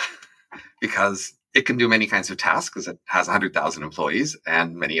intelligent because it can do many kinds of tasks because it has 100,000 employees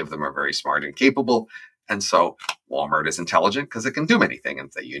and many of them are very smart and capable. And so Walmart is intelligent because it can do many things.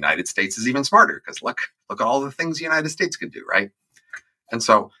 And the United States is even smarter because look at all the things the United States can do, right? And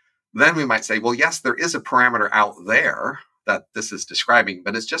so then we might say, well, yes, there is a parameter out there that this is describing,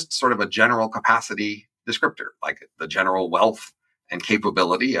 but it's just sort of a general capacity descriptor, like the general wealth and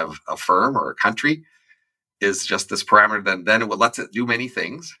capability of a firm or a country is just this parameter. Then it lets it do many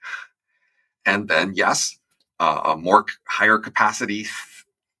things. And then, yes, a more higher capacity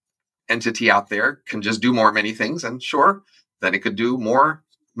entity out there can just do many things. And sure, then it could do more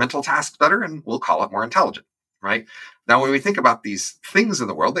mental tasks better, and we'll call it more intelligent, right? Now, when we think about these things in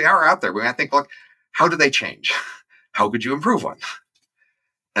the world, they are out there. We might think, look, how do they change? How could you improve one?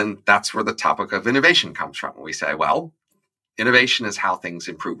 And that's where the topic of innovation comes from. We say, well, innovation is how things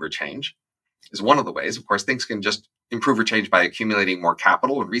improve or change, is one of the ways. Of course, things can just improve or change by accumulating more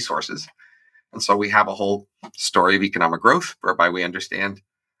capital and resources. And so we have a whole story of economic growth whereby we understand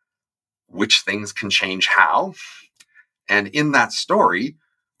which things can change how. And in that story,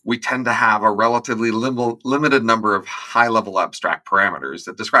 we tend to have a relatively limited number of high-level abstract parameters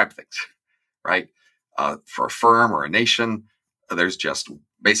that describe things, right? For a firm or a nation, there's just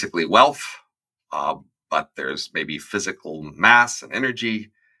basically wealth, but there's maybe physical mass and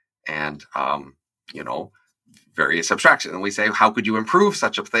energy and, various abstractions. And we say, how could you improve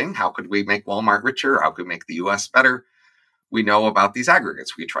such a thing? How could we make Walmart richer? How could we make the US better? We know about these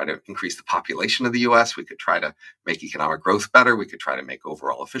aggregates. We try to increase the population of the US. We could try to make economic growth better. We could try to make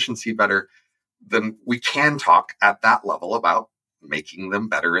overall efficiency better. Then we can talk at that level about making them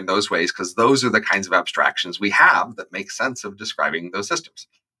better in those ways, because those are the kinds of abstractions we have that make sense of describing those systems,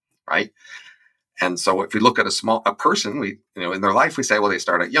 right? And so if we look at a person, we, in their life, we say, well, they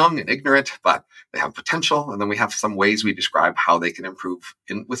start out young and ignorant, but they have potential. And then we have some ways we describe how they can improve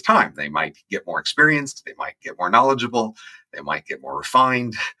with time. They might get more experienced. They might get more knowledgeable. They might get more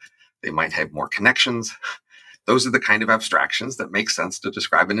refined. They might have more connections. Those are the kind of abstractions that make sense to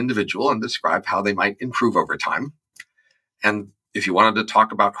describe an individual and describe how they might improve over time. And if you wanted to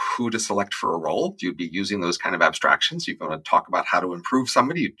talk about who to select for a role, you'd be using those kind of abstractions. You're going to talk about how to improve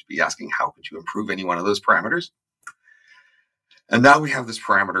somebody. You'd be asking, how could you improve any one of those parameters? And now we have this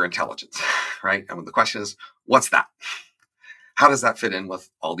parameter intelligence, right? And the question is, what's that? How does that fit in with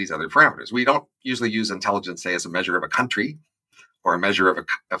all these other parameters? We don't usually use intelligence, say, as a measure of a country or a measure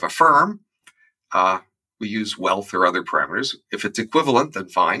of a firm. we use wealth or other parameters. If it's equivalent, then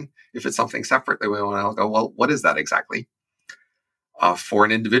fine. If it's something separate, then we want to go, well, what is that exactly? For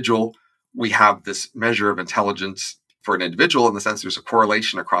an individual, we have this measure of intelligence for an individual in the sense there's a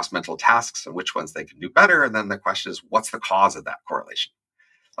correlation across mental tasks and which ones they can do better. And then the question is, what's the cause of that correlation?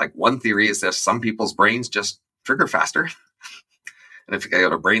 Like one theory is that some people's brains just trigger faster. And if you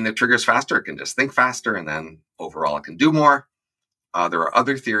got a brain that triggers faster, it can just think faster, and then overall it can do more. There are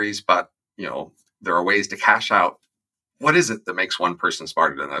other theories, but there are ways to cash out what is it that makes one person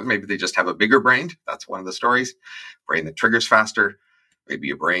smarter than another. Maybe they just have a bigger brain. That's one of the stories. Brain that triggers faster.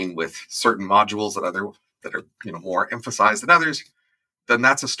 Maybe a brain with certain modules that are more emphasized than others. Then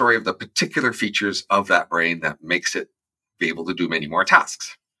that's a story of the particular features of that brain that makes it be able to do many more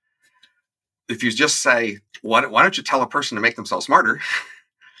tasks. If you just say, why don't you tell a person to make themselves smarter?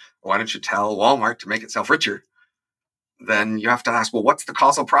 Why don't you tell Walmart to make itself richer? Then you have to ask, well, what's the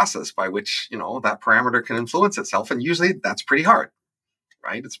causal process by which, that parameter can influence itself? And usually that's pretty hard,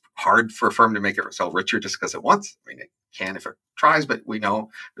 right? It's hard for a firm to make itself richer just because it wants. I mean, it can if it tries, but we know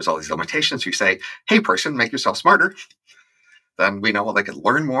there's all these limitations. You say, hey, person, make yourself smarter. Then we know, well, they could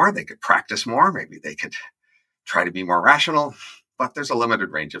learn more. They could practice more. Maybe they could try to be more rational, but there's a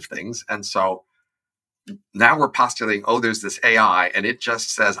limited range of things. And so now we're postulating, there's this AI and it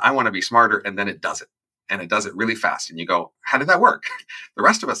just says, I want to be smarter. And then it does it. And it does it really fast. And you go, how did that work? The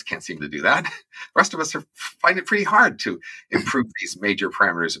rest of us can't seem to do that. The rest of us find it pretty hard to improve these major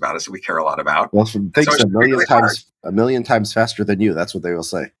parameters about us that we care a lot about. Well, it takes a million times faster than you. That's what they will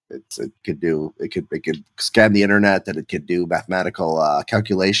say. It could scan the internet, and it could do mathematical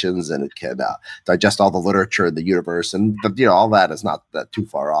calculations, and it can digest all the literature in the universe, and all that is not that too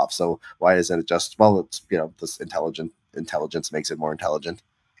far off. So why isn't it just, it's this intelligence makes it more intelligent?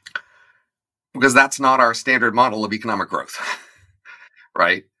 Because that's not our standard model of economic growth,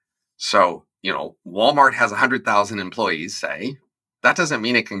 right? So, Walmart has 100,000 employees, say. That doesn't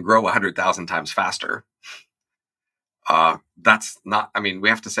mean it can grow 100,000 times faster. That's not, we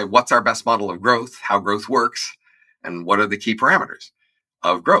have to say, what's our best model of growth, how growth works, and what are the key parameters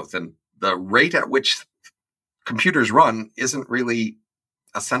of growth? And the rate at which computers run isn't really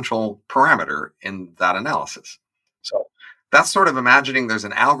a central parameter in that analysis. So that's sort of imagining there's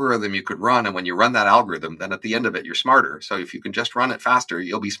an algorithm you could run, and when you run that algorithm, then at the end of it, you're smarter. So if you can just run it faster,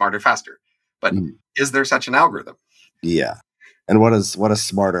 you'll be smarter faster. But is there such an algorithm? Yeah. And what does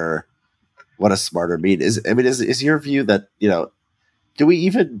smarter mean? Is your view that, do we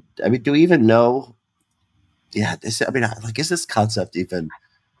even know? Yeah. Is this concept even?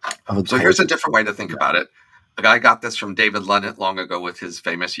 So here's a different way to think about it. A guy got this from David Lennett long ago with his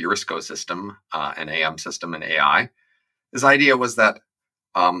famous Eurisco system, an AM system in AI. His idea was that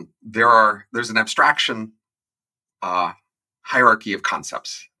there's an abstraction hierarchy of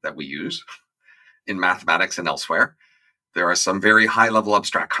concepts that we use in mathematics and elsewhere. There are some very high-level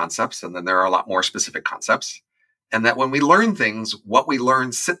abstract concepts, and then there are a lot more specific concepts. And that when we learn things, what we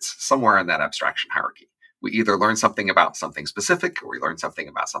learn sits somewhere in that abstraction hierarchy. We either learn something about something specific, or we learn something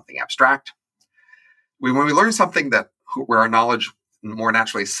about something abstract. When we learn something where our knowledge more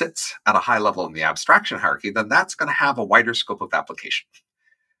naturally sits at a high level in the abstraction hierarchy, then that's going to have a wider scope of application.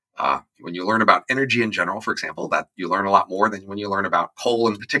 When you learn about energy in general, for example, that you learn a lot more than when you learn about coal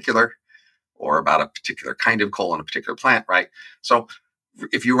in particular, or about a particular kind of coal in a particular plant, right? So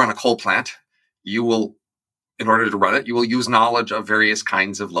if you run a coal plant, you will, in order to run it, you will use knowledge of various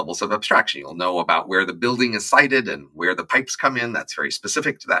kinds of levels of abstraction. You'll know about where the building is sited and where the pipes come in. That's very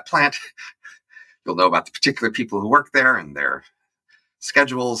specific to that plant. You'll know about the particular people who work there and their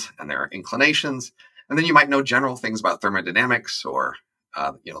schedules and their inclinations. And then you might know general things about thermodynamics or,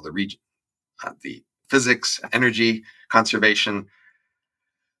 the region, the physics, energy, conservation.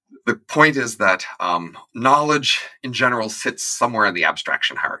 The point is that knowledge in general sits somewhere in the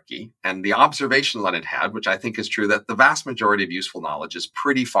abstraction hierarchy. And the observation Lenin had, which I think is true, that the vast majority of useful knowledge is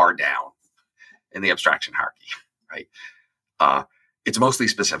pretty far down in the abstraction hierarchy, right? It's mostly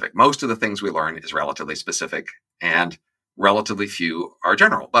specific. Most of the things we learn is relatively specific, and relatively few are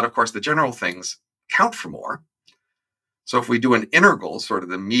general. But of course, the general things count for more. So if we do an integral, sort of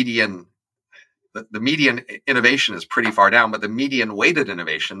the median innovation is pretty far down, but the median weighted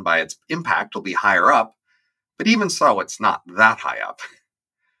innovation by its impact will be higher up. But even so, it's not that high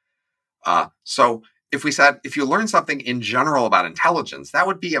up. So if we said, if you learn something in general about intelligence, that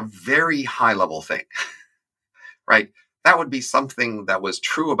would be a very high level thing, right? That would be something that was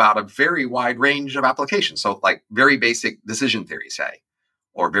true about a very wide range of applications. So like very basic decision theory, say,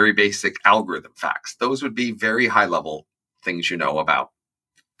 or very basic algorithm facts. Those would be very high level things about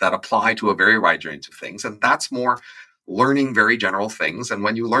that apply to a very wide range of things. And that's more learning very general things. And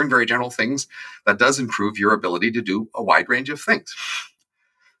when you learn very general things, that does improve your ability to do a wide range of things.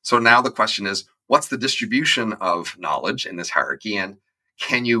 So now the question is, what's the distribution of knowledge in this hierarchy? And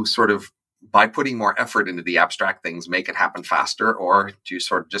can you sort of, by putting more effort into the abstract things, make it happen faster? Or do you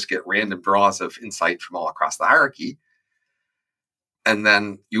sort of just get random draws of insight from all across the hierarchy? And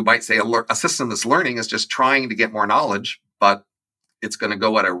then you might say a system that's learning is just trying to get more knowledge, but it's going to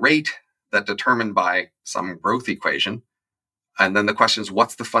go at a rate that's determined by some growth equation. And then the question is,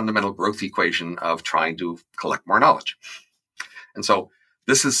 what's the fundamental growth equation of trying to collect more knowledge? And so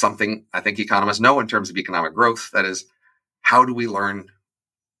this is something I think economists know in terms of economic growth. That is, how do we learn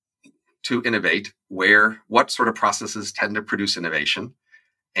to innovate? What sort of processes tend to produce innovation?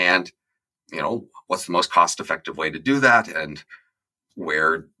 And, what's the most cost-effective way to do that? And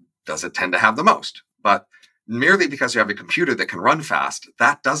where does it tend to have the most? But merely because you have a computer that can run fast,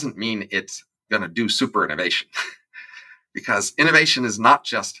 that doesn't mean it's going to do super innovation. Because innovation is not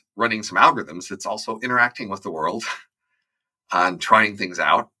just running some algorithms, it's also interacting with the world and trying things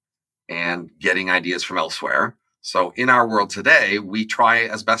out and getting ideas from elsewhere. So in our world today, we try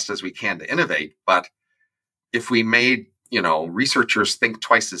as best as we can to innovate. But if we made researchers think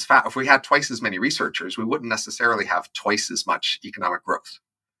twice as fast, if we had twice as many researchers, we wouldn't necessarily have twice as much economic growth,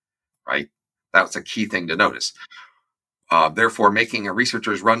 right? That's a key thing to notice. Therefore, making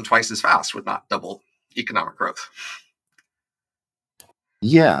researchers run twice as fast would not double economic growth.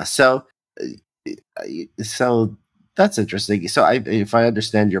 Yeah. So that's interesting. So if I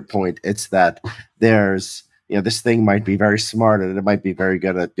understand your point, it's that there's, this thing might be very smart and it might be very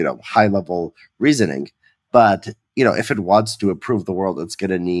good at, high level reasoning, but if it wants to improve the world, it's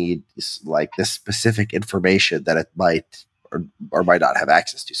going to need like this specific information that it might or might not have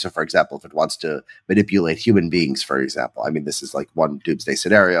access to. So, for example, if it wants to manipulate human beings, for example, I mean, this is like one doomsday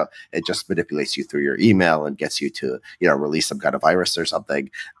scenario. It just manipulates you through your email and gets you to, release some kind of virus or something.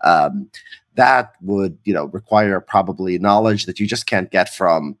 That would, require probably knowledge that you just can't get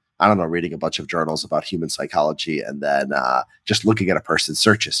from, I don't know, reading a bunch of journals about human psychology and then just looking at a person's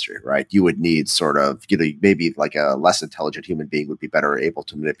search history, right? You would need sort of, maybe like a less intelligent human being would be better able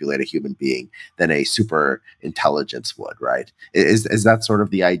to manipulate a human being than a super intelligence would, right? Is that sort of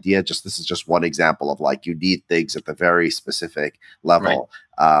the idea? This is just one example of like you need things at the very specific level,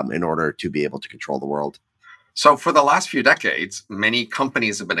 right, in order to be able to control the world. So for the last few decades, many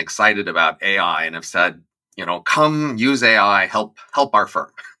companies have been excited about AI and have said, come use AI, help our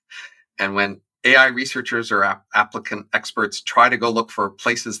firm. And when AI researchers or applicant experts try to go look for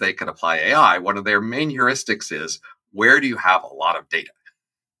places they can apply AI, one of their main heuristics is, where do you have a lot of data?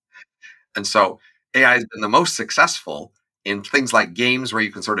 And so AI has been the most successful in things like games where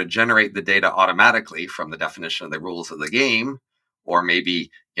you can sort of generate the data automatically from the definition of the rules of the game, or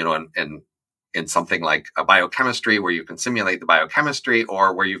maybe, in something like a biochemistry where you can simulate the biochemistry,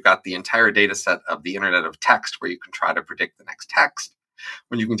 or where you've got the entire data set of the Internet of text where you can try to predict the next text.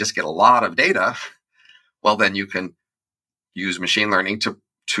 When you can just get a lot of data, well, then you can use machine learning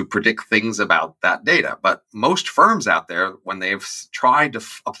to predict things about that data. But most firms out there, when they've tried to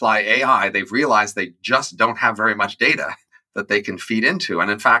apply AI, they've realized they just don't have very much data that they can feed into. And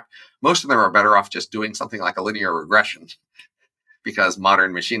in fact, most of them are better off just doing something like a linear regression, because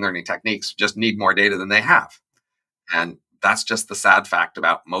modern machine learning techniques just need more data than they have. And that's just the sad fact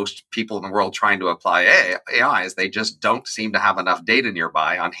about most people in the world trying to apply AI is they just don't seem to have enough data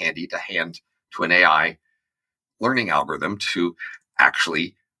nearby on handy to hand to an AI learning algorithm to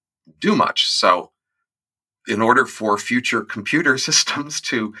actually do much. So in order for future computer systems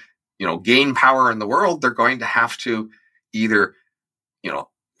to, gain power in the world, they're going to have to either,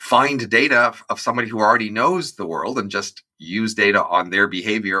 find data of somebody who already knows the world and just use data on their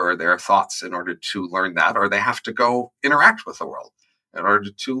behavior or their thoughts in order to learn that, or they have to go interact with the world in order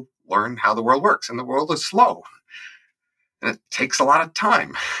to learn how the world works. And the world is slow. And it takes a lot of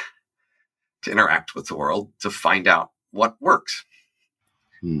time to interact with the world to find out what works.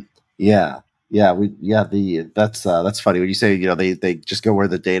 Yeah. That's funny when you say they just go where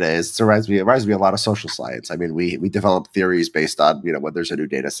the data is. It reminds me a lot of social science. I mean, we develop theories based on when there's a new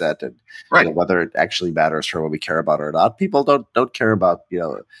data set and right, whether it actually matters for what we care about or not. People don't care about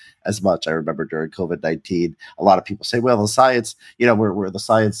as much. I remember during COVID-19, a lot of people say, well, the science where the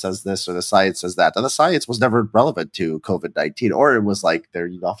science says this or the science says that, and the science was never relevant to COVID-19, or it was like there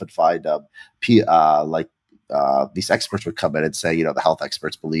you often find these experts would come in and say, the health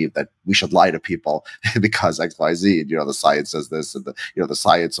experts believe that we should lie to people because X, Y, Z. And, the science says this, and the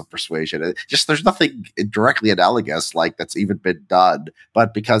science of persuasion. And just there's nothing directly analogous like that's even been done.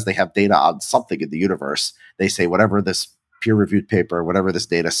 But because they have data on something in the universe, they say whatever this peer-reviewed paper, whatever this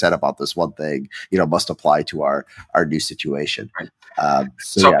data said about this one thing, must apply to our new situation. Right.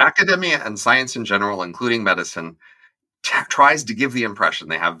 So So yeah, academia and science in general, including medicine, tries to give the impression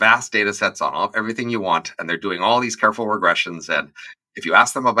they have vast data sets on everything you want, and they're doing all these careful regressions. And if you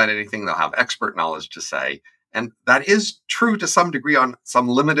ask them about anything, they'll have expert knowledge to say. And that is true to some degree on some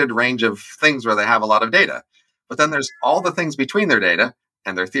limited range of things where they have a lot of data. But then there's all the things between their data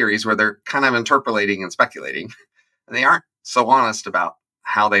and their theories where they're kind of interpolating and speculating. And they aren't so honest about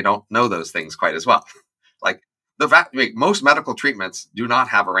how they don't know those things quite as well. Like most medical treatments do not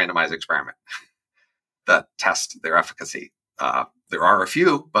have a randomized experiment that test their efficacy. There are a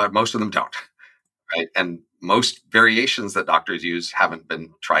few, but most of them don't. Right, and most variations that doctors use haven't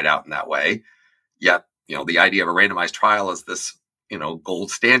been tried out in that way yet. The idea of a randomized trial is this,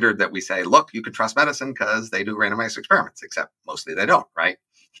 gold standard that we say, look, you can trust medicine because they do randomized experiments, except mostly they don't, right?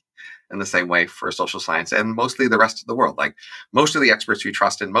 In the same way for social science and mostly the rest of the world. Like most of the experts we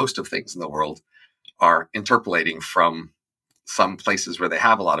trust in most of things in the world are interpolating from some places where they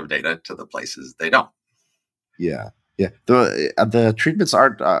have a lot of data to the places they don't. Yeah. Yeah. The treatments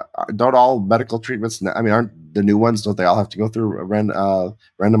don't all medical treatments. I mean, aren't the new ones? Don't they all have to go through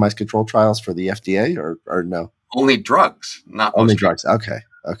randomized control trials for the FDA or no? Only drugs, not Only most drugs. Okay.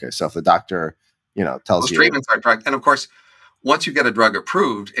 So if the doctor, tells most you, treatments are drugs, and of course, once you get a drug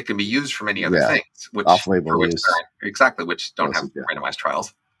approved, it can be used for many other things, off-label use, which don't have randomized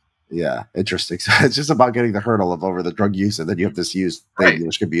trials. Yeah, interesting. So it's just about getting the hurdle of over the drug use, and then you have this thing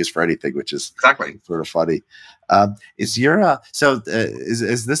which can be used for anything, which is sort of funny. Is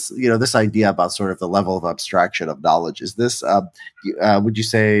this this idea about sort of the level of abstraction of knowledge? Is this would you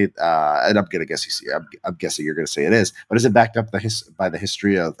say? And I'm guessing you're going to say it is, but is it backed up by the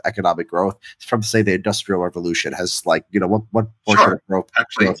history of economic growth from say the Industrial Revolution? Has what portion of growth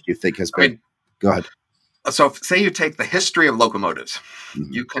do you think has been? Go ahead. So say you take the history of locomotives,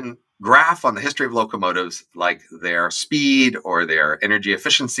 you can graph on the history of locomotives like their speed or their energy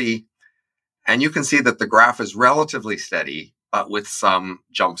efficiency. And you can see that the graph is relatively steady, but with some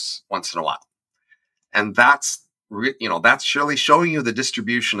jumps once in a while. And that's surely showing you the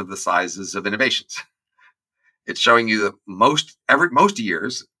distribution of the sizes of innovations. It's showing you that most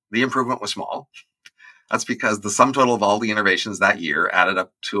years, the improvement was small. That's because the sum total of all the innovations that year added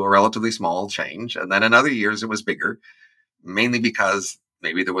up to a relatively small change. And then in other years, it was bigger, mainly because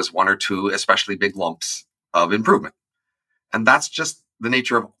maybe there was one or two especially big lumps of improvement. And that's just the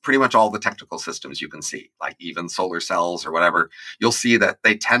nature of pretty much all the technical systems you can see, like even solar cells or whatever. You'll see that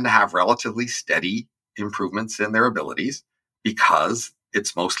they tend to have relatively steady improvements in their abilities because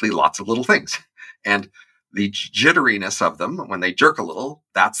it's mostly lots of little things. And the jitteriness of them, when they jerk a little,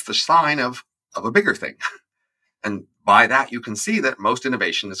 that's the sign of a bigger thing. And by that, you can see that most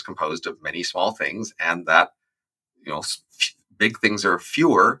innovation is composed of many small things and that, big things are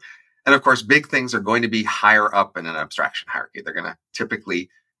fewer. And of course, big things are going to be higher up in an abstraction hierarchy. They're going to typically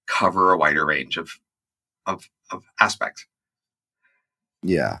cover a wider range of aspects.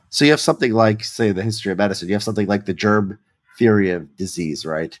 Yeah. So you have something like, say, the history of medicine. You have something like the germ theory of disease,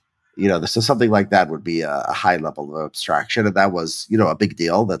 right? So something like that would be a high level of abstraction. And that was, a big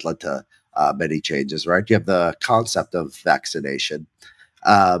deal that led to many changes, right? You have the concept of vaccination.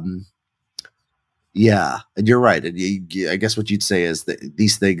 Yeah, and you're right. And I guess what you'd say is that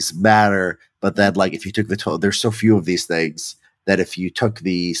these things matter, but then like if you took there's so few of these things that if you took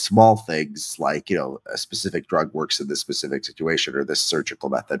the small things, like, a specific drug works in this specific situation or this surgical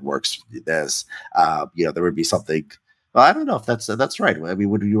method works this, there would be something. Well, I don't know if that's right. I mean,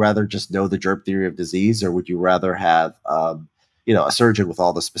 would you rather just know the germ theory of disease, or would you rather have, a surgeon with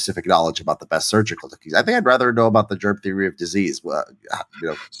all the specific knowledge about the best surgical techniques? I think I'd rather know about the germ theory of disease. Well,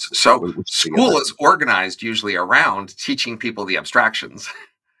 So school is organized usually around teaching people the abstractions.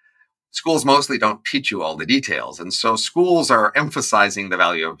 Schools mostly don't teach you all the details. And so schools are emphasizing the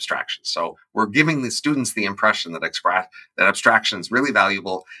value of abstraction. So we're giving the students the impression that abstraction is really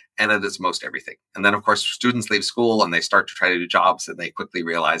valuable and it is most everything. And then, of course, students leave school and they start to try to do jobs and they quickly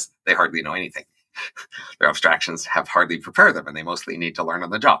realize they hardly know anything. Their abstractions have hardly prepared them and they mostly need to learn on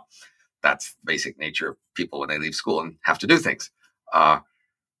the job. That's the basic nature of people when they leave school and have to do things.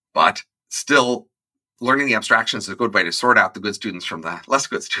 But still, learning the abstractions is a good way to sort out the good students from the less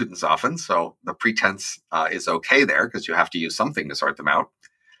good students often. So the pretense is okay there because you have to use something to sort them out.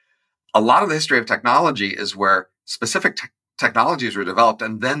 A lot of the history of technology is where specific technologies were developed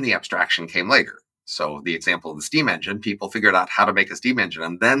and then the abstraction came later. So the example of the steam engine, people figured out how to make a steam engine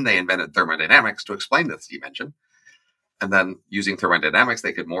and then they invented thermodynamics to explain the steam engine. And then using thermodynamics,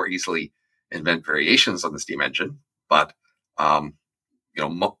 they could more easily invent variations on the steam engine. But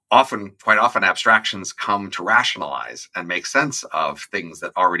quite often abstractions come to rationalize and make sense of things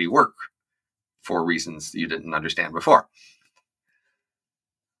that already work for reasons you didn't understand before.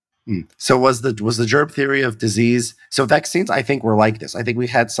 So was the germ theory of disease? So vaccines, I think, were like this. I think we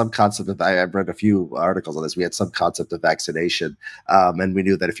had some concept of. I've read a few articles on this. We had some concept of vaccination, and we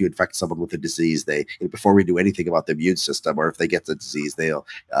knew that if you infect someone with a disease, they before we knew anything about the immune system, or if they get the disease, they'll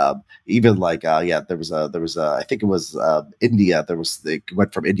even like there was a I think it was India. They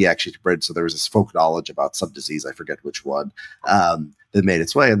went from India actually to Britain, so there was this folk knowledge about some disease. I forget which one. That made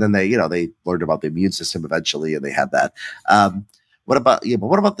its way, and then they learned about the immune system eventually, and they had that. What about But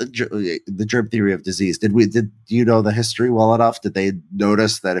what about the germ theory of disease? Do you know the history well enough? Did they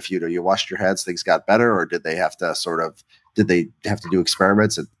notice that if you washed your hands, things got better, or did they have to do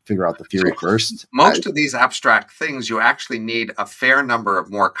experiments and figure out the theory first? Most of these abstract things, you actually need a fair number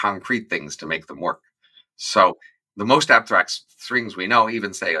of more concrete things to make them work. So the most abstract things we know,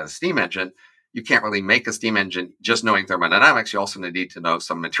 even say a steam engine, you can't really make a steam engine just knowing thermodynamics. You also need to know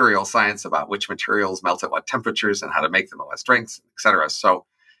some material science about which materials melt at what temperatures and how to make them at what strengths, etc. So,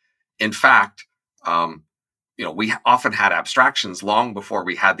 in fact, we often had abstractions long before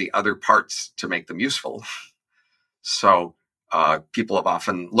we had the other parts to make them useful. So, people have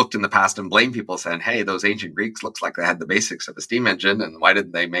often looked in the past and blamed people, saying, "Hey, those ancient Greeks looks like they had the basics of a steam engine, and why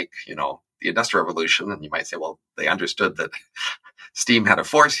didn't they make the Industrial Revolution?" And you might say, "Well, they understood that." Steam had a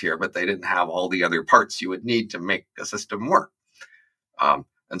force here, but they didn't have all the other parts you would need to make a system work.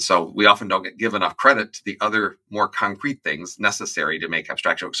 And so we often don't give enough credit to the other more concrete things necessary to make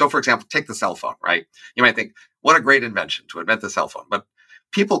abstraction. So, for example, take the cell phone, right? You might think, what a great invention to invent the cell phone. But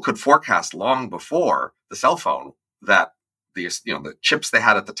people could forecast long before the cell phone that the chips they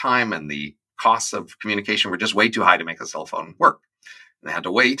had at the time and the costs of communication were just way too high to make a cell phone work. And they had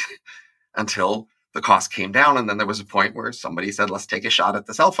to wait until the cost came down. And then there was a point where somebody said, let's take a shot at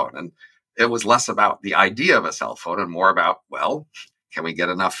the cell phone. And it was less about the idea of a cell phone and more about, well, can we get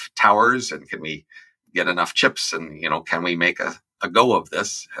enough towers and can we get enough chips and, can we make a go of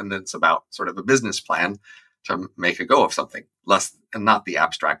this? And it's about sort of a business plan to make a go of something less and not the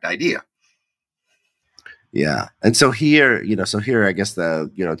abstract idea. Yeah. And so here, I guess to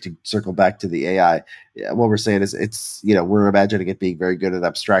circle back to the AI, what we're saying is we're imagining it being very good at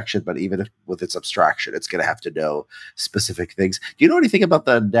abstraction, but even with its abstraction, it's going to have to know specific things. Do you know anything about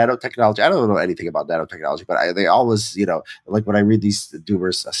the nanotechnology? I don't know anything about nanotechnology, but they always, like when I read these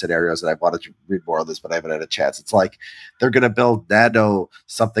numerous scenarios, and I wanted to read more of this, but I haven't had a chance. It's like they're going to build nano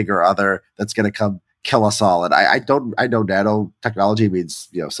something or other that's going to come kill us all. And I know nanotechnology means,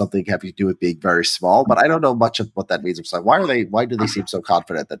 something having to do with being very small, but I don't know much of what that means. So why do they seem so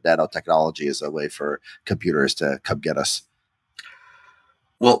confident that nanotechnology is a way for computers to come get us?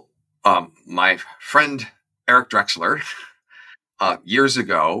 Well, my friend Eric Drexler, years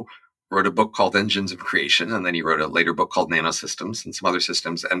ago, wrote a book called Engines of Creation. And then he wrote a later book called Nanosystems and some other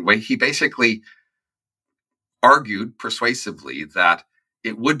systems. And he basically argued persuasively that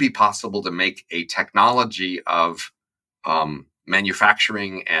it would be possible to make a technology of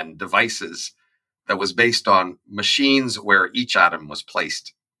manufacturing and devices that was based on machines where each atom was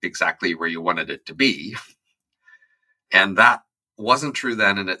placed exactly where you wanted it to be. And that wasn't true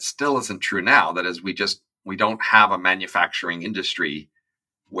then, and it still isn't true now. That is, we don't have a manufacturing industry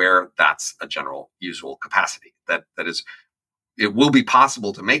where that's a general usual capacity. That is, it will be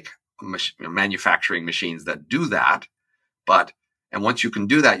possible to make manufacturing machines that do that, and once you can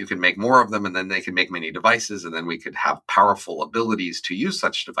do that, you can make more of them, and then they can make many devices, and then we could have powerful abilities to use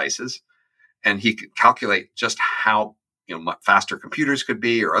such devices. And he could calculate just how much faster computers could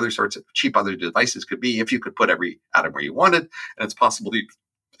be, or other sorts of cheap other devices could be, if you could put every atom where you wanted. And it's possible to use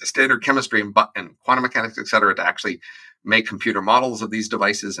standard chemistry and quantum mechanics, et cetera, to actually make computer models of these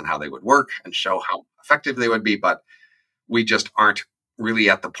devices and how they would work and show how effective they would be. But we just aren't really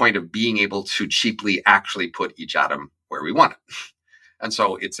at the point of being able to cheaply actually put each atom where we want it. And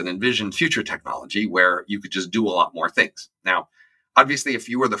so it's an envisioned future technology where you could just do a lot more things. Now, obviously, if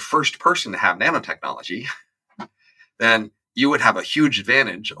you were the first person to have nanotechnology, then you would have a huge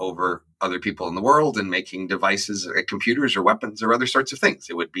advantage over other people in the world in making devices, computers or weapons or other sorts of things.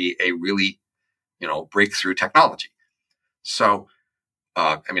 It would be a really, breakthrough technology. So,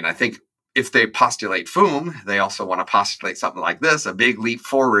 I think if they postulate foom, they also want to postulate something like this, a big leap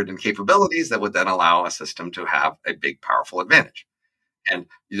forward in capabilities that would then allow a system to have a big, powerful advantage. And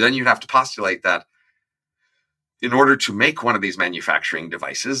then you'd have to postulate that in order to make one of these manufacturing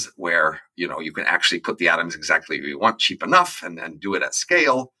devices where, you can actually put the atoms exactly where you want cheap enough and then do it at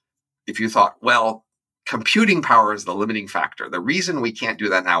scale. If you thought, well, computing power is the limiting factor. The reason we can't do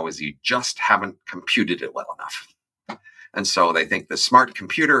that now is you just haven't computed it well enough. And so they think the smart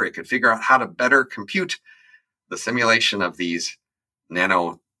computer, it could figure out how to better compute the simulation of these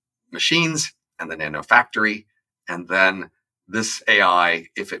nano machines and the nano factory. And then this AI,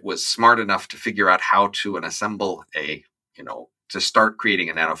 if it was smart enough to figure out how to assemble to start creating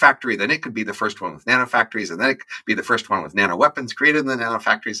a nano factory, then it could be the first one with nano factories, and then it could be the first one with nano weapons created in the nano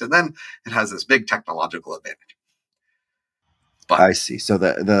factories, and then it has this big technological advantage. But I see. So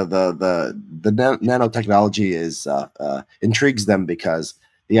the nanotechnology is intrigues them because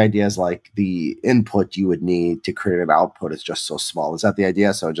the idea is like the input you would need to create an output is just so small. Is that the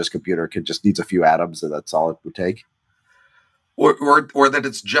idea? So just computer just needs a few atoms, and that's all it would take. Or that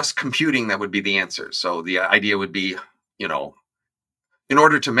it's just computing that would be the answer. So the idea would be, in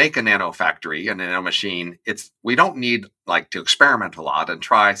order to make a nano factory, a nano machine, we don't need to experiment a lot and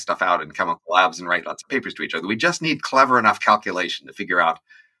try stuff out in chemical labs and write lots of papers to each other. We just need clever enough calculation to figure out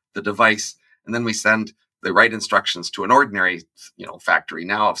the device, and then we send the right instructions to an ordinary, factory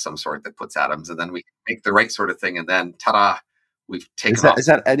now of some sort that puts atoms, and then we make the right sort of thing, and then ta-da, we've taken off. Is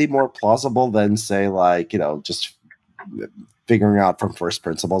that any more plausible than say just figuring out from first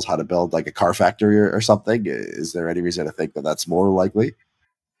principles how to build a car factory or something? Is there any reason to think that that's more likely?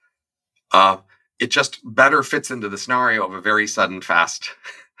 It just better fits into the scenario of a very sudden, fast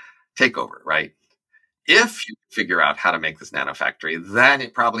takeover, right? If you figure out how to make this nano factory, then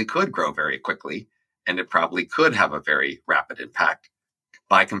it probably could grow very quickly, and it probably could have a very rapid impact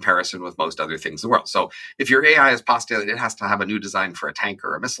by comparison with most other things in the world. So if your AI is postulated it has to have a new design for a tank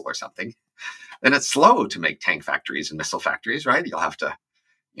or a missile or something, then it's slow to make tank factories and missile factories, right? You'll have to,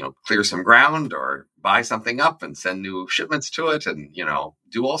 clear some ground or buy something up and send new shipments to it and,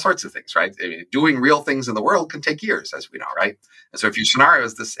 do all sorts of things, right? I mean, doing real things in the world can take years, as we know, right? And so if your scenario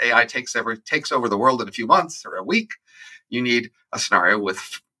is this AI takes over the world in a few months or a week, you need a scenario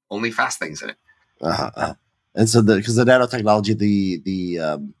with only fast things in it. And so because the nanotechnology,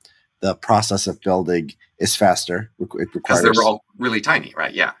 the process of building is faster. It requires, because they're all really tiny,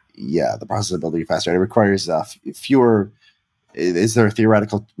 right? Yeah. Yeah, the process of building is faster. It requires fewer. Is there a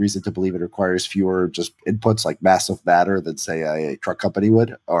theoretical reason to believe it requires fewer just inputs like massive matter than say a truck company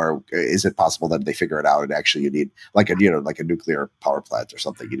would, or is it possible that they figure it out and actually you need like a nuclear power plant or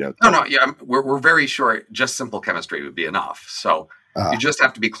something? No, yeah, we're very sure just simple chemistry would be enough. So you just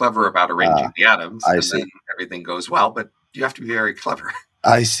have to be clever about arranging the atoms, then everything goes well. But you have to be very clever.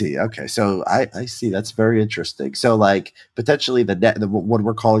 I see. Okay, so I see. That's very interesting. So, potentially what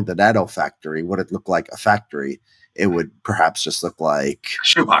we're calling the nano factory, would it look like a factory? It would perhaps just look like a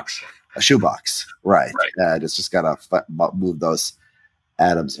shoebox. A shoebox, right? And it's just gotta move those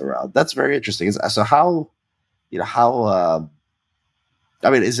atoms around. That's very interesting. So how, I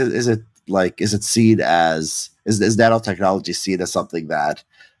mean, is it seen as is nanotechnology seen as something that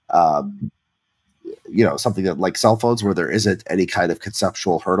something that like cell phones where there isn't any kind of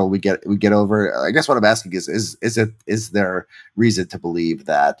conceptual hurdle we get over? I guess what I'm asking is there reason to believe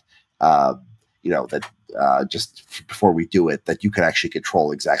that just before we do it, that you can actually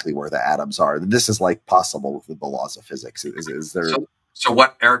control exactly where the atoms are? This is possible within the laws of physics. Is there? So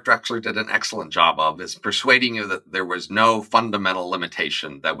what Eric Drexler did an excellent job of is persuading you that there was no fundamental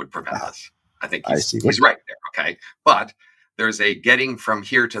limitation that would prevent us. I think he's right there. Okay. But there's a getting from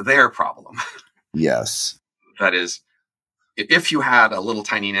here to there problem. Yes. That is, if you had a little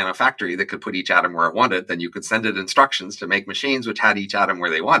tiny nano factory that could put each atom where it wanted, then you could send it instructions to make machines which had each atom where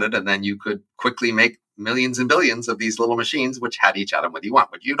they wanted, and then you could quickly make millions and billions of these little machines which had each atom where you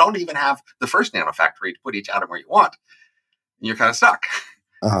want. But you don't even have the first nano factory to put each atom where you want. And you're kind of stuck.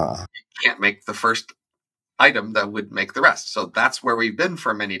 You can't make the first item that would make the rest. So that's where we've been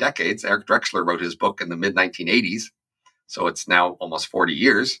for many decades. Eric Drexler wrote his book in the mid-1980s. So it's now almost 40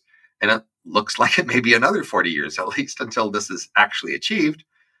 years. And it looks like it may be another 40 years, at least, until this is actually achieved.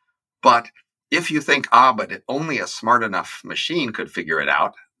 But if you think, but only a smart enough machine could figure it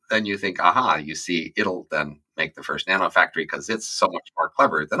out, then you think, you see, it'll then make the first nano factory because it's so much more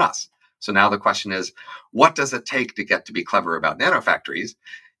clever than us. So now the question is, what does it take to get to be clever about nanofactories?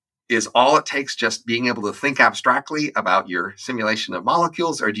 Is all it takes just being able to think abstractly about your simulation of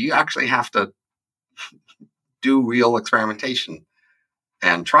molecules, or do you actually have to do real experimentation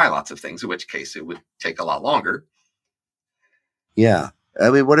and try lots of things, in which case it would take a lot longer? Yeah.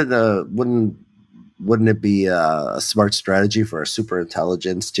 I mean, wouldn't it be a smart strategy for a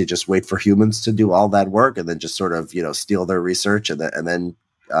superintelligence to just wait for humans to do all that work and then just sort of, steal their research and then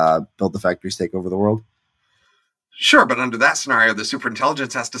build the factories, take over the world? Sure, but under that scenario, the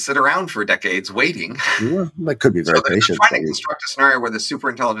superintelligence has to sit around for decades waiting. Yeah, that could be very patient. They're trying to construct a scenario where the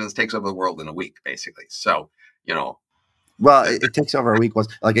superintelligence takes over the world in a week, basically. So, Well, it takes over a week.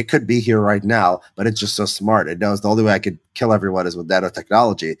 Like it could be here right now, but it's just so smart. It knows the only way I could kill everyone is with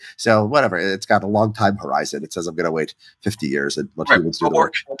nanotechnology. So whatever, it's got a long time horizon. It says I'm going to wait 50 years and let Right. humans do So the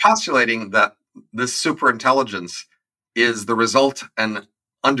work. we're postulating that this superintelligence is the result and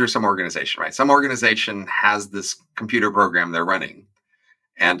under some organization, right? Some organization has this computer program they're running,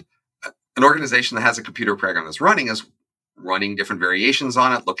 and an organization that has a computer program that's running is running different variations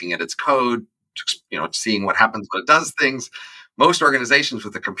on it, looking at its code, seeing what happens when it does things. Most organizations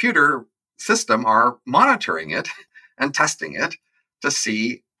with a computer system are monitoring it and testing it to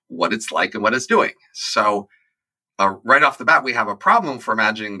see what it's like and what it's doing. So right off the bat, we have a problem for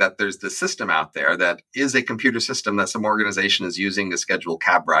imagining that there's this system out there that is a computer system that some organization is using to schedule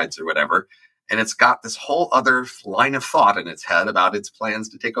cab rides or whatever. And it's got this whole other line of thought in its head about its plans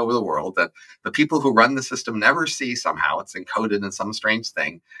to take over the world that the people who run the system never see somehow. It's encoded in some strange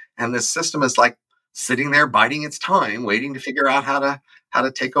thing. And this system is like sitting there biding its time, waiting to figure out how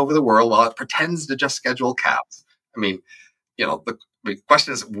to take over the world while it pretends to just schedule cabs. I mean, the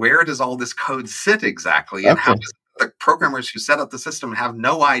question is, where does all this code sit exactly? And how does the programmers who set up the system have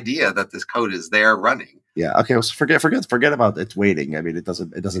no idea that this code is there running? Yeah. Okay. Well, so forget about its waiting. I mean, it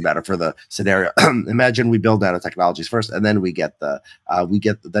doesn't matter for the scenario. Imagine we build nanotechnologies first, and then we get the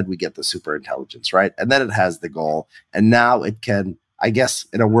super intelligence, right? And then it has the goal, and now it can. I guess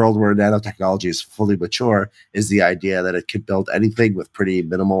in a world where nanotechnology is fully mature, is the idea that it could build anything with pretty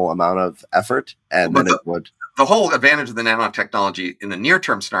minimal amount of effort, and then it would. The whole advantage of the nanotechnology in the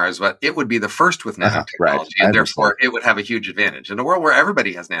near-term scenario is that it would be the first with nanotechnology, right. and therefore it would have a huge advantage. In a world where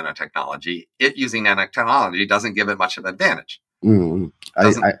everybody has nanotechnology, it using nanotechnology doesn't give it much of an advantage. It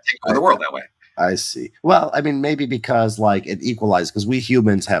doesn't take over the world that way. I see. Well, I mean, maybe because like it equalized, because we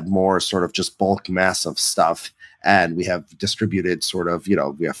humans have more sort of just bulk mass of stuff. And we have distributed sort of,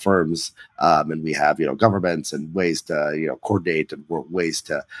 we have firms and we have, governments and ways to, coordinate and ways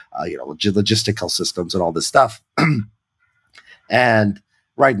to, logistical systems and all this stuff. And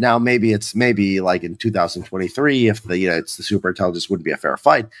right now, maybe like in 2023, if it's the superintelligence wouldn't be a fair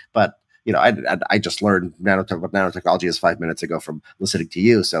fight. But, I just learned what nanotechnology is 5 minutes ago from listening to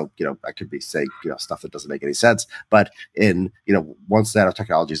you. So, I could be saying, stuff that doesn't make any sense. But once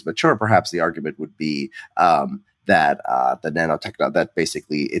nanotechnology is mature, perhaps the argument would be, that the nanotech that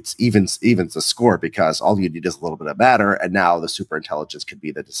basically it's evens the score because all you need is a little bit of matter, and now the superintelligence could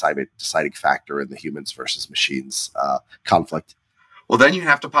be the deciding factor in the humans versus machines conflict. Well, then you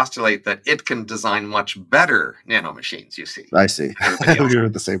have to postulate that it can design much better nanomachines. You see, I see. We're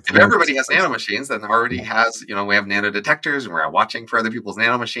the same. If everybody has nanomachines, then already has we have nanodetectors, and we're watching for other people's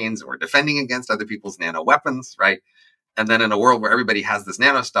nanomachines, and we're defending against other people's nano weapons, right? And then in a world where everybody has this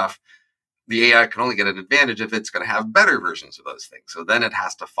nano stuff, the AI can only get an advantage if it's going to have better versions of those things. So then it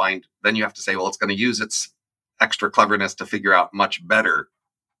has to then you have to say, well, it's going to use its extra cleverness to figure out much better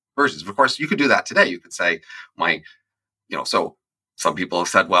versions. Of course, you could do that today. You could say, so some people have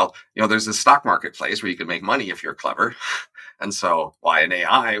said, well, there's this stock marketplace where you can make money if you're clever. And so why an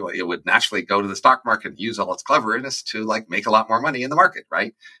AI? Well, it would naturally go to the stock market and use all its cleverness to make a lot more money in the market,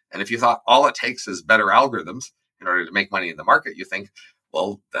 right? And if you thought all it takes is better algorithms in order to make money in the market, you think,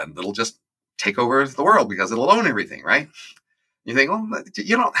 well, then it'll just take over the world because it'll own everything, right? You think, well,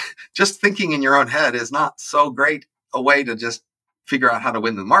 just thinking in your own head is not so great a way to just figure out how to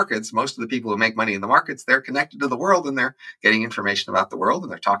win the markets. Most of the people who make money in the markets, they're connected to the world and they're getting information about the world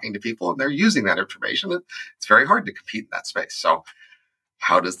and they're talking to people and they're using that information. It's very hard to compete in that space. So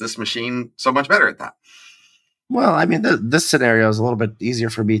how does this machine so much better at that? Well, I mean, this scenario is a little bit easier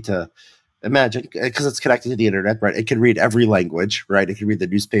for me to imagine because it's connected to the internet, right? It can read every language, right? It can read the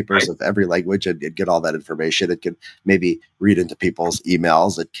newspapers of every language and get all that information. It can maybe read into people's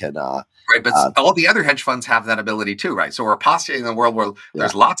emails. It can, right? But all the other hedge funds have that ability too, right? So we're postulating a world where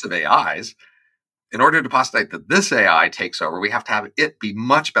there's lots of AIs. In order to postulate that this AI takes over, we have to have it be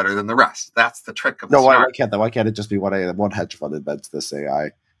much better than the rest. That's the trick of the why can't it just be one hedge fund invents this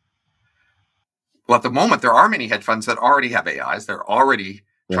AI? Well, at the moment, there are many hedge funds that already have AIs. They're already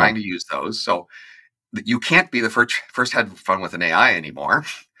trying to use those. So you can't be the first hedge fund with an AI anymore.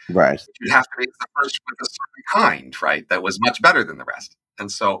 Right. You'd have to be the first with a certain kind, right? That was much better than the rest. And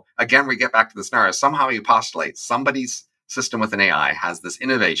so again, we get back to the scenario. Somehow you postulate somebody's system with an AI has this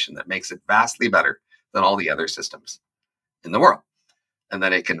innovation that makes it vastly better than all the other systems in the world. And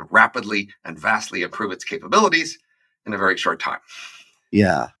then it can rapidly and vastly improve its capabilities in a very short time.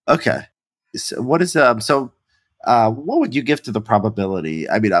 Yeah. Okay. So what is what would you give to the probability?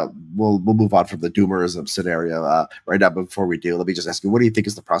 I mean, we'll move on from the doomerism scenario right now. But before we do, let me just ask you: what do you think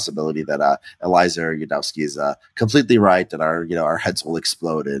is the possibility that Eliza Yudowsky is completely right, and our heads will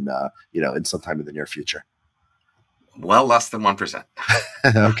explode in sometime in the near future? Well, less than 1%.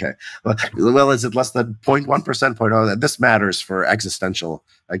 Okay. Well, is it less than 0.1%? 0.0? This matters for existential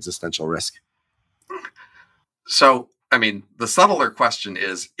risk. So, I mean, the subtler question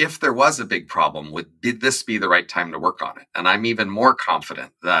is, if there was a big problem, would this be the right time to work on it? And I'm even more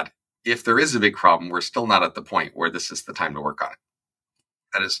confident that if there is a big problem, we're still not at the point where this is the time to work on it.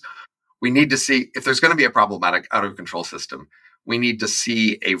 That is, we need to see if there's going to be a problematic out of control system, we need to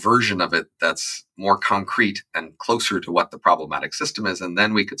see a version of it that's more concrete and closer to what the problematic system is. And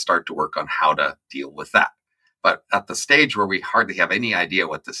then we could start to work on how to deal with that. But at the stage where we hardly have any idea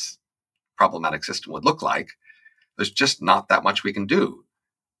what this problematic system would look like, there's just not that much we can do.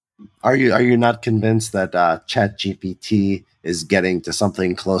 Are you not convinced that ChatGPT is getting to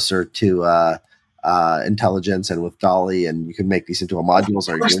something closer to intelligence, and with Dolly, and you can make these into modules?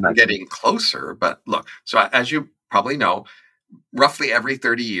 Of course, they're getting closer, but look. So as you probably know, roughly every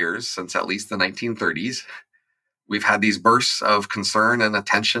 30 years since at least the 1930s, we've had these bursts of concern and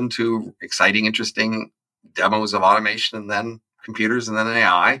attention to exciting, interesting demos of automation, and then computers, and then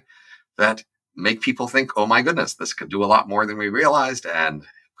AI that make people think, oh my goodness, this could do a lot more than we realized, and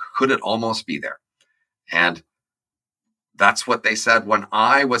could it almost be there? And that's what they said when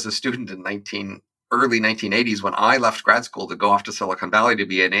I was a student in early 1980s, when I left grad school to go off to Silicon Valley to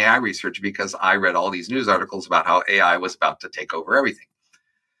be an AI researcher, because I read all these news articles about how AI was about to take over everything.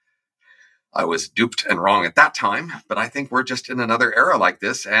 I was duped and wrong at that time, but I think we're just in another era like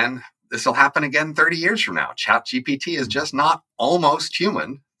this, and this will happen again 30 years from now. ChatGPT is just not almost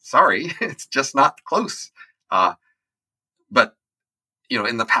human. Sorry, it's just not close. But,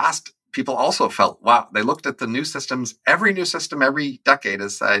 in the past, people also felt, wow, they looked at the new systems. Every new system, every decade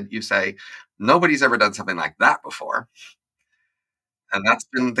has said, you say, nobody's ever done something like that before. And that's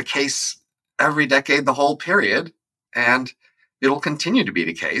been the case every decade, the whole period. And it'll continue to be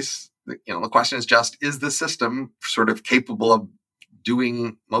the case. The question is just, is the system sort of capable of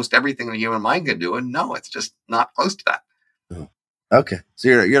doing most everything the human mind can do? And no, it's just not close to that. Okay, so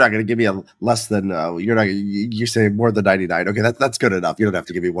you're not going to give me a less than you're saying more than 99. Okay, that's good enough. You don't have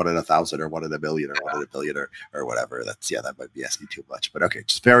to give me 1 in 1,000 or 1 in a million or 1 in a billion or whatever. That might be asking too much. But okay,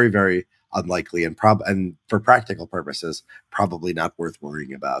 just very, very unlikely, and for practical purposes, probably not worth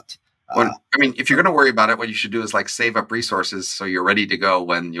worrying about. If you're going to worry about it, what you should do is save up resources so you're ready to go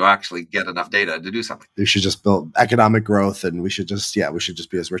when you actually get enough data to do something. We should just build economic growth, and we should just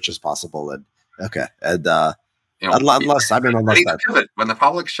be as rich as possible. And okay, and unless that pivot when the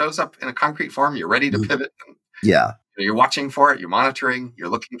public shows up in a concrete form, you're ready to pivot. Yeah, you're watching for it, you're monitoring, you're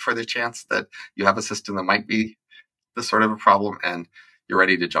looking for the chance that you have a system that might be this sort of a problem, and you're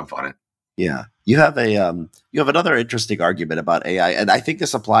ready to jump on it. Yeah, you have another interesting argument about AI, and I think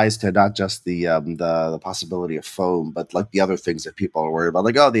this applies to not just the possibility of foam, but like the other things that people are worried about,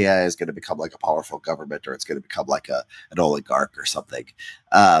 like, oh, the AI is going to become like a powerful government, or it's going to become like an oligarch or something.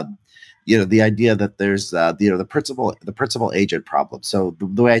 The idea that there's the principal agent problem. So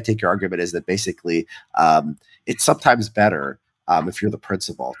the way I take your argument is that basically it's sometimes better, if you're the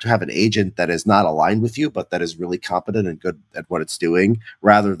principal, to have an agent that is not aligned with you, but that is really competent and good at what it's doing,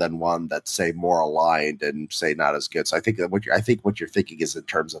 rather than one that's, say, more aligned and, say, not as good. So I think what you're thinking is in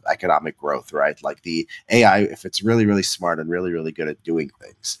terms of economic growth, right? Like the AI, if it's really, really smart and really, really good at doing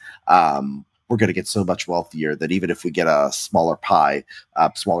things, we're going to get so much wealthier that even if we get a smaller pie,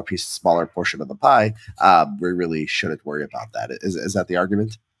 smaller portion of the pie, we really shouldn't worry about that. Is that the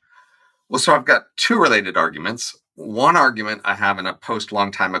argument? Well, so I've got two related arguments. One argument I have in a post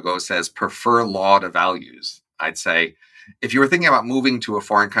long time ago says prefer law to values. I'd say if you were thinking about moving to a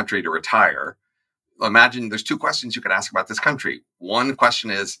foreign country to retire, imagine there's two questions you could ask about this country. One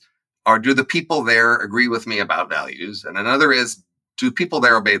question is, do the people there agree with me about values? And another is, do people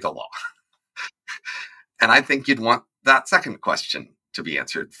there obey the law? And I think you'd want that second question to be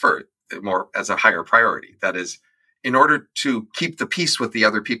answered first, more as a higher priority. That is, in order to keep the peace with the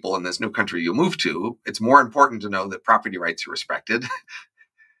other people in this new country you move to, it's more important to know that property rights are respected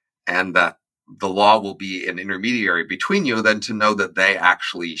and that the law will be an intermediary between you than to know that they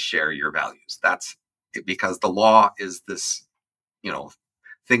actually share your values. That's because the law is this,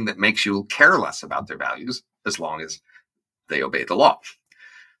 thing that makes you care less about their values as long as they obey the law.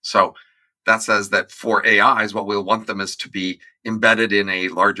 So that says that for AIs, what we'll want them is to be embedded in a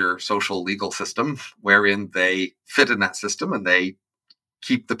larger social legal system wherein they fit in that system and they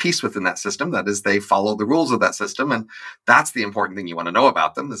keep the peace within that system. That is, they follow the rules of that system. And that's the important thing you want to know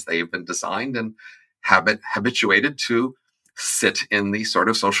about them, is they've been designed and habituated to sit in these sort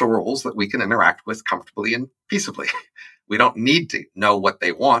of social roles that we can interact with comfortably and peaceably. We don't need to know what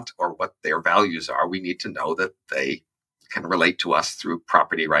they want or what their values are. We need to know that they can relate to us through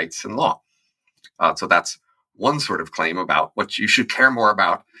property rights and law. So that's one sort of claim about what you should care more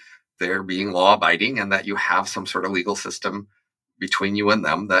about their being law abiding, and that you have some sort of legal system between you and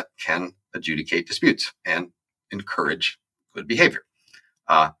them that can adjudicate disputes and encourage good behavior.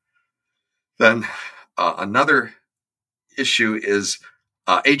 Then another issue is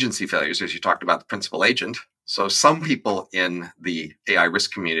agency failures, as you talked about the principal agent. So some people in the AI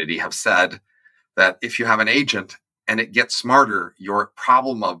risk community have said that if you have an agent and it gets smarter, your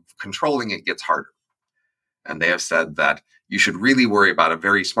problem of controlling it gets harder. And they have said that you should really worry about a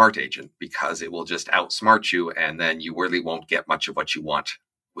very smart agent, because it will just outsmart you, and then you really won't get much of what you want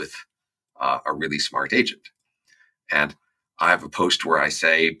with a really smart agent. And I have a post where I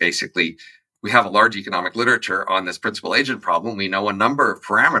say, basically, we have a large economic literature on this principal agent problem. We know a number of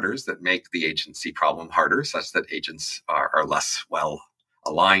parameters that make the agency problem harder, such that agents are less well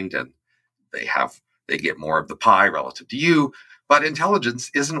aligned, and they get more of the pie relative to you. But intelligence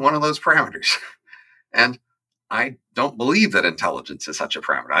isn't one of those parameters. And I don't believe that intelligence is such a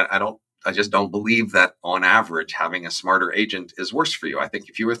parameter. I just don't believe that on average having a smarter agent is worse for you. I think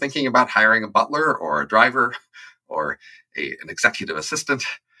if you were thinking about hiring a butler or a driver or an executive assistant,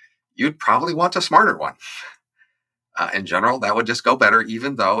 you'd probably want a smarter one. In general, that would just go better,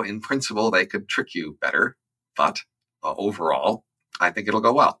 even though in principle they could trick you better. But overall, I think it'll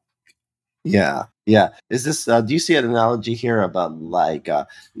go well. Yeah, yeah. Is this? Do you see an analogy here about like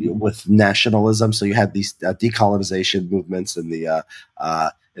with nationalism? So you had these decolonization movements in the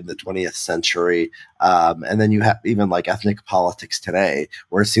 20th century, and then you have even like ethnic politics today,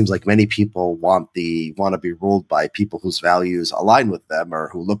 where it seems like many people want to be ruled by people whose values align with them, or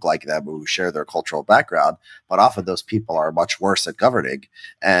who look like them, or who share their cultural background. But often those people are much worse at governing,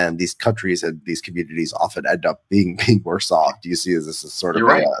 and these countries and these communities often end up being worse off. Do you see this as sort of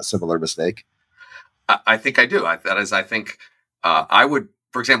a similar mistake? I think I do. I think I would,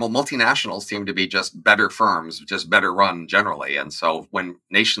 for example, multinationals seem to be just better firms, just better run generally. And so when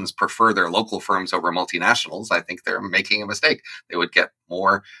nations prefer their local firms over multinationals, I think they're making a mistake. They would get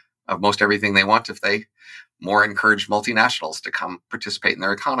more of most everything they want if they more encouraged multinationals to come participate in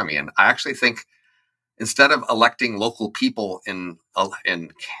their economy. And I actually think instead of electing local people in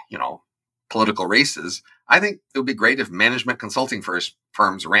political races, I think it would be great if management consulting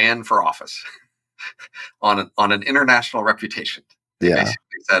firms ran for office on an international reputation. They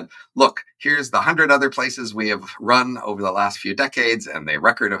basically said, look, here's the 100 other places we have run over the last few decades and the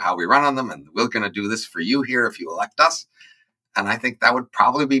record of how we run on them. And we're going to do this for you here if you elect us. And I think that would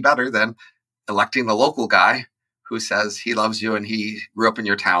probably be better than electing the local guy who says he loves you and he grew up in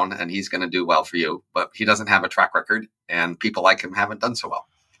your town and he's going to do well for you, but he doesn't have a track record and people like him haven't done so well.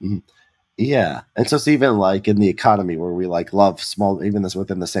 Mm-hmm. Yeah. And so it's even like in the economy where we like love small, even this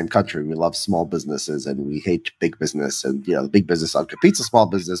within the same country, we love small businesses and we hate big business, and, the big business competes with small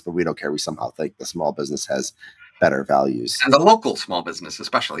business, but we don't care. We somehow think the small business has better values. And the local small business,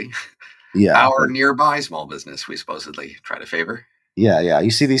 especially. Yeah. Our nearby small business, we supposedly try to favor. Yeah.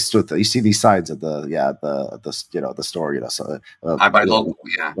 You see these signs at the store, So I buy local.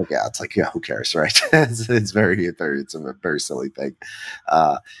 Yeah. Yeah. It's like, who cares, right? it's a very silly thing.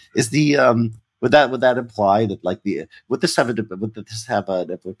 Would that imply that like would this have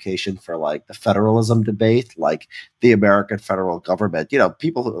an implication for like the federalism debate, like the American federal government?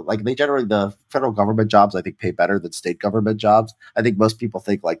 People like the federal government jobs I think pay better than state government jobs. I think most people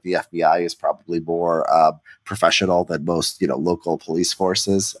think like the FBI is probably more professional than most local police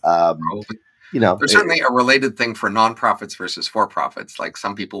forces. There's certainly a related thing for nonprofits versus for-profits. Like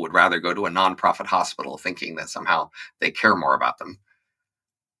some people would rather go to a nonprofit hospital thinking that somehow they care more about them.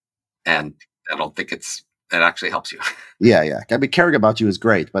 And I don't think it actually helps you. Yeah. I mean, caring about you is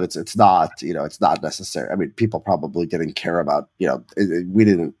great, but it's not, it's not necessary. I mean, people probably didn't care about, we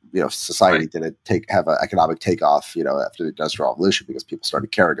didn't, society didn't have an economic takeoff, after the Industrial Revolution because people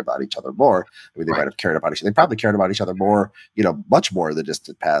started caring about each other more. I mean, they might have cared about each other. They probably cared about each other more, much more in the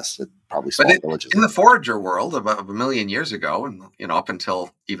distant past, and probably small villages. In the forager world of a million years ago, and up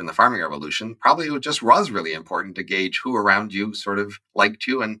until even the farming revolution, probably it just was really important to gauge who around you sort of liked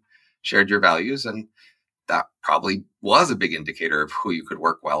you and shared your values, and that probably was a big indicator of who you could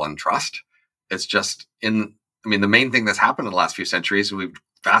work well and trust. It's just the main thing that's happened in the last few centuries, we've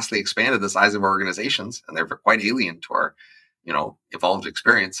vastly expanded the size of our organizations, and they're quite alien to our, evolved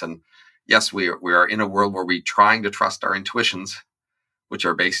experience. And yes, we are in a world where we're trying to trust our intuitions, which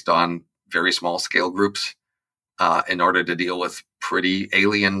are based on very small scale groups, in order to deal with pretty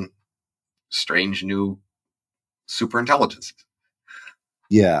alien, strange new superintelligences.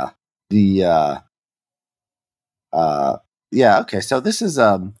 Yeah. Okay. So this has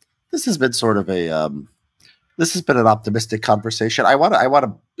been sort of this has been an optimistic conversation. I want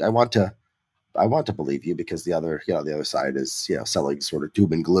to I want to believe you because the other side is selling sort of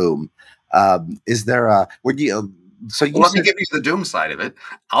doom and gloom. Is there a would you so Well, you let me said give you the doom side of it.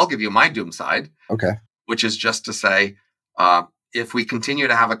 I'll give you my doom side, okay. which is just to say, uh, if we continue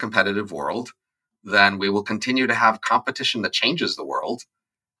to have a competitive world, then we will continue to have competition that changes the world.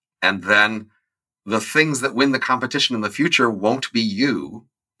 And then the things that win the competition in the future won't be you.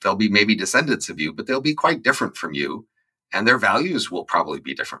 They'll be maybe descendants of you, but they'll be quite different from you. And their values will probably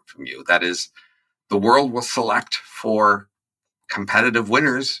be different from you. That is, the world will select for competitive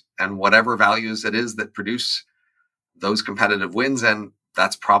winners and whatever values it is that produce those competitive wins. And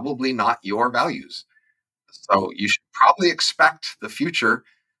that's probably not your values. So you should probably expect the future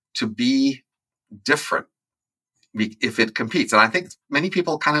to be different if it competes. And I think many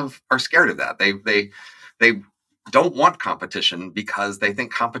people kind of are scared of that. They don't want competition because they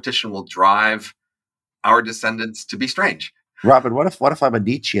think competition will drive our descendants to be strange. Robin, what if I'm a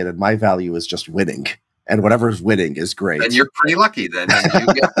Nietzschean and my value is just winning, and whatever's winning is Then great? you're pretty lucky. Then you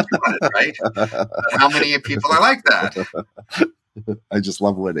get what you wanted, right? But how many people are like that? I just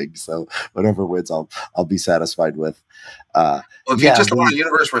love winning, so whatever wins, I'll be satisfied with. Well, if you Yeah, just want the a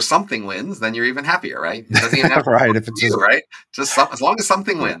universe where something wins, then you're even happier, right? It doesn't even have to right. work If for it's you, just right? Just as long as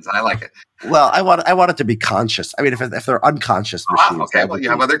something wins, I like it. well, I want it to be conscious. I mean, if they're unconscious Ah, machines, okay. that Well, would you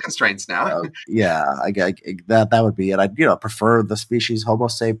have be other constraints now. yeah. That would be it. I'd prefer the species Homo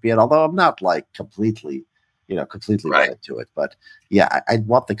sapien, although I'm not like completely Right. wedded to it. But yeah, I'd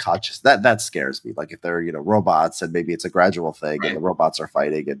want the conscious. That scares me. Like if they're robots and maybe it's a gradual thing and the Right. robots are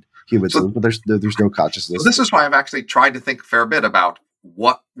fighting and humans So, lose, but there's no so consciousness. this is why I've actually tried to think a fair bit about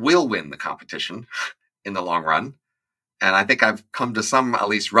what will win the competition in the long run. And I think I've come to some at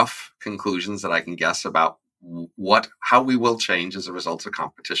least rough conclusions that I can guess about how we will change as a result of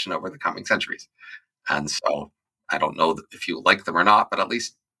competition over the coming centuries. And so I don't know if you like them or not, but at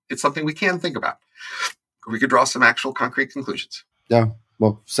least it's something we can think about. We could draw some actual concrete conclusions. Yeah.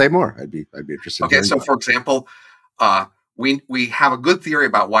 Well, say more. I'd be interested in Okay, hearing so more. for example, we have a good theory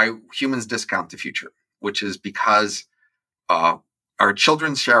about why humans discount the future, which is because uh, our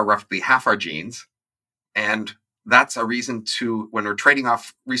children share roughly half our genes, and that's a reason to when we're trading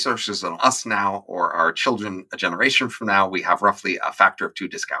off resources on us now or our children a generation from now, we have roughly a factor of 2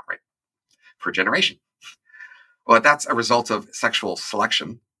 discount rate per generation. Well, that's a result of sexual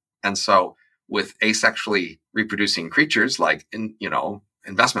selection, and so with asexually reproducing creatures like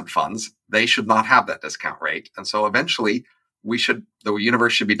investment funds, they should not have that discount rate. And so eventually the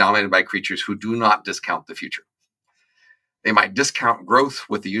universe should be dominated by creatures who do not discount the future. They might discount growth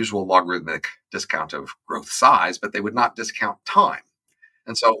with the usual logarithmic discount of growth size, but they would not discount time.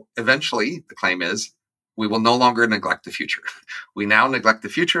 And so eventually the claim is we will no longer neglect the future. We now neglect the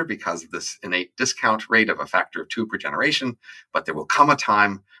future because of this innate discount rate of a factor of 2 per generation, but there will come a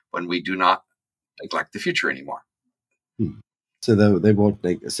time when we do not neglect the future anymore. So they won't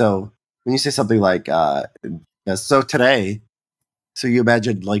think. So when you say something like, so today, so you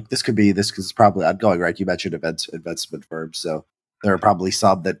imagine like this is probably ongoing, right? You mentioned investment firms, so there are probably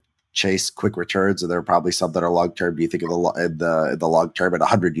some that chase quick returns, and there are probably some that are long term. Do you think in the long term, in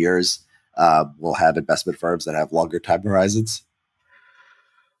 100 years, we'll have investment firms that have longer time horizons?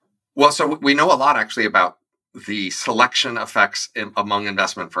 Well, so we know a lot actually about the selection effects among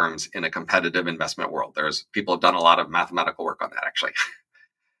investment firms in a competitive investment world. There's people have done a lot of mathematical work on that actually.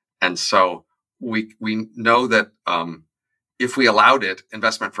 And so we know that if we allowed it,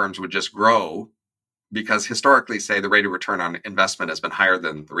 investment firms would just grow because historically, say the rate of return on investment has been higher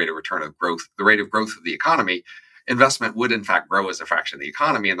than the rate of return of growth, the rate of growth of the economy. Investment would in fact grow as a fraction of the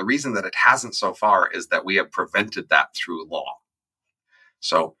economy. And the reason that it hasn't so far is that we have prevented that through law.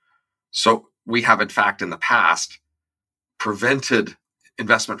 So we have in fact in the past prevented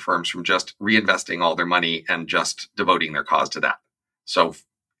investment firms from just reinvesting all their money and just devoting their cause to that. So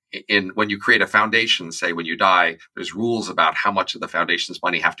when you create a foundation, say when you die, there's rules about how much of the foundation's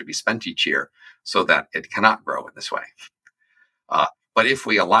money have to be spent each year so that it cannot grow in this way. But if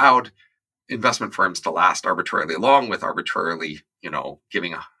we allowed investment firms to last arbitrarily long with arbitrarily,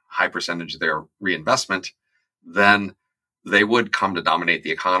 giving a high percentage of their reinvestment, then they would come to dominate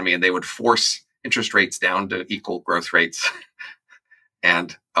the economy and they would force interest rates down to equal growth rates.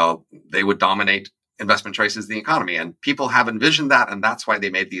 And they would dominate investment choices in the economy. And people have envisioned that. And that's why they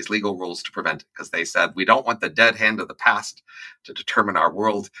made these legal rules to prevent it, because they said, we don't want the dead hand of the past to determine our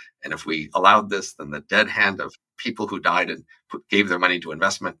world. And if we allowed this, then the dead hand of people who died and gave their money to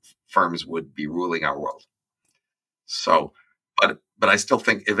investment firms would be ruling our world. So, but I still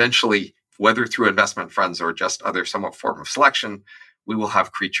think eventually, whether through investment funds or just other somewhat form of selection, we will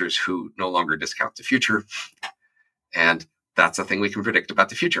have creatures who no longer discount the future. And that's a thing we can predict about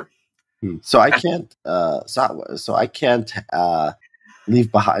the future. So I can't. So I can't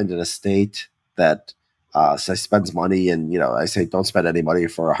leave behind an estate that spends money, and I say don't spend any money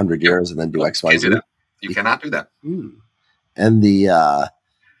for 100 years, and then do Nope, X, Y, can't do Z. that. You cannot do that. And the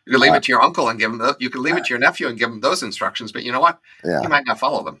You can leave it to your uncle and give him. You can leave it to your nephew and give him those instructions. But you know what? yeah, He might not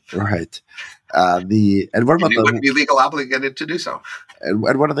follow them. right. And what about He wouldn't be legal obligated to do so. and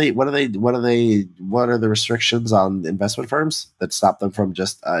what are they? What are the restrictions on investment firms that stop them from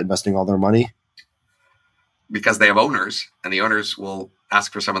just investing all their money? Because they have owners, and the owners will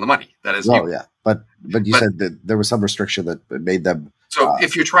ask for some of the money. That is, yeah, but you said that there was some restriction that made them. So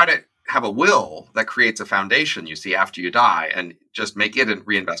if you try to have a will that creates a foundation, you see, after you die, and just make it and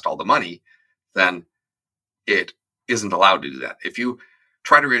reinvest all the money, then it isn't allowed to do that. If you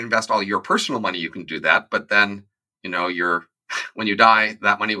try to reinvest all your personal money, you can do that. But then, when you die,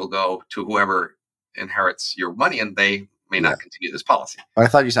 that money will go to whoever inherits your money, and they may not continue this policy. I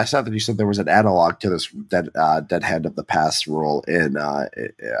saw that you said there was an analog to this dead hand of the past rule in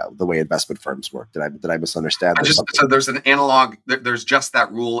the way investment firms work. Did I misunderstand? So there's an analog. There's just that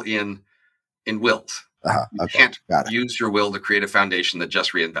rule in wills. You can't use your will to create a foundation that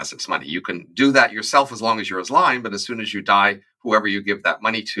just reinvests its money. You can do that yourself as long as you're as line, but as soon as you die, whoever you give that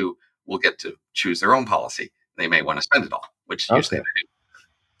money to will get to choose their own policy. They may want to spend it all, which usually they do.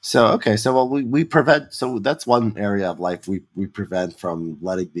 So we prevent. So that's one area of life we prevent from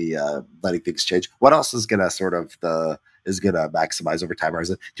letting things change. What else is gonna maximize over time? Or is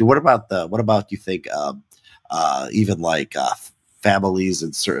it? What about you think? Even like families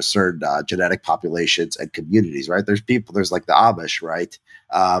and certain genetic populations and communities, right? There's like the Amish, right?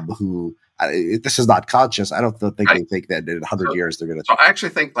 Who this is not conscious. I don't think they think that in 100 years they're gonna. So I actually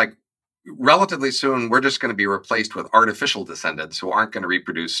think like relatively soon, we're just going to be replaced with artificial descendants who aren't going to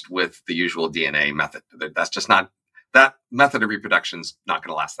reproduce with the usual DNA method. That's just not, that method of reproduction is not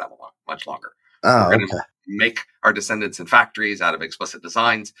going to last that much longer. We're going to make our descendants in factories out of explicit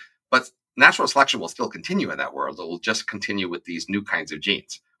designs, but natural selection will still continue in that world. It will just continue with these new kinds of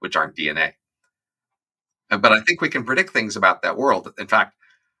genes, which aren't DNA. But I think we can predict things about that world. In fact,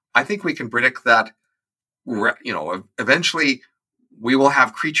 I think we can predict that, eventually we will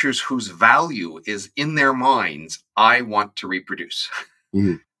have creatures whose value is in their minds. I want to reproduce.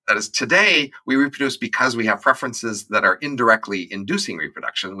 Mm-hmm. That is, today we reproduce because we have preferences that are indirectly inducing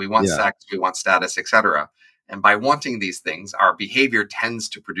reproduction. We want sex, we want status, etc. And by wanting these things, our behavior tends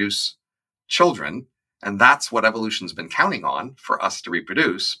to produce children. And that's what evolution's been counting on for us to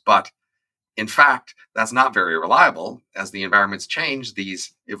reproduce. But in fact, that's not very reliable. As the environments change,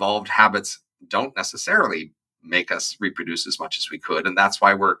 these evolved habits don't necessarily make us reproduce as much as we could. And that's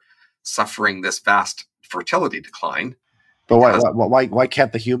why we're suffering this vast fertility decline. But why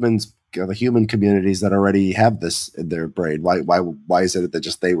can't the human communities that already have this in their brain, why is it that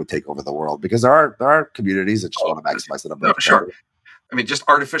just they would take over the world? Because there are communities that just want to maximize the number of sure. I mean, just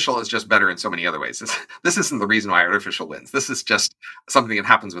artificial is just better in so many other ways. This isn't the reason why artificial wins. This is just something that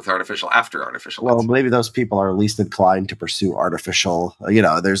happens with artificial after artificial wins. Well, maybe those people are least inclined to pursue artificial.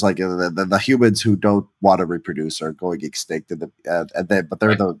 There's like the humans who don't want to reproduce are going extinct, but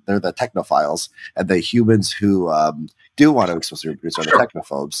they're the technophiles, and the humans who do want to explicitly reproduce are the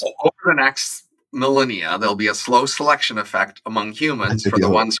technophobes. Over the next millennia, there'll be a slow selection effect among humans for the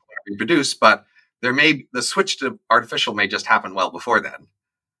ones who want to reproduce, but the switch to artificial may just happen well before then,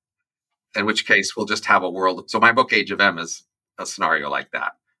 in which case we'll just have a world. So my book, Age of M, is a scenario like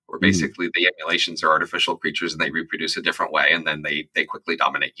that, where basically the emulations are artificial creatures and they reproduce a different way, and then they quickly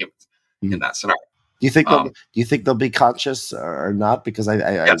dominate humans in that scenario. Do you think they'll be conscious or not? Because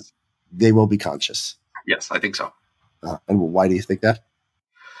yes. They will be conscious. Yes, I think so. And why do you think that?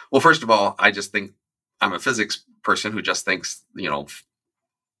 Well, first of all, I just think I'm a physics person who just thinks,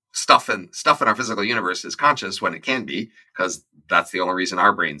 stuff in our physical universe is conscious when it can be, because that's the only reason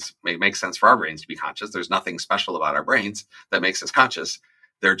our brains make sense for our brains to be conscious. There's nothing special about our brains that makes us conscious.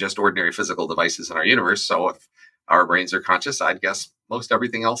 They're just ordinary physical devices in our universe. So if our brains are conscious, I'd guess most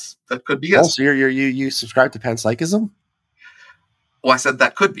everything else that could be. Also, you subscribe to panpsychism? Well, I said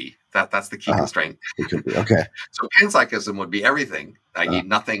that could be. That's the key constraint. It could be. Okay. So panpsychism would be everything, i.e.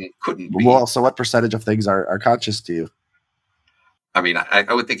 nothing couldn't be. Well, so what percentage of things are conscious to you? I mean,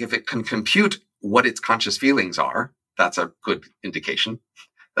 I would think if it can compute what its conscious feelings are, that's a good indication.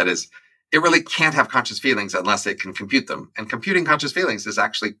 That is, it really can't have conscious feelings unless it can compute them. And computing conscious feelings is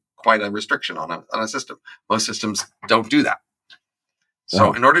actually quite a restriction on a system. Most systems don't do that.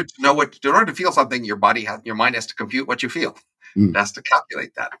 So in order to feel something, your mind has to compute what you feel. It has to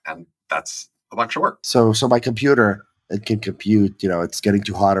calculate that. And that's a bunch of work. So my computer it can compute, it's getting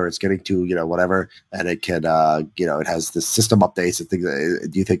too hot or it's getting too, whatever, and it can, it has the system updates and things.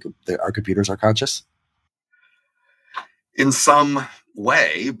 Do you think our computers are conscious? In some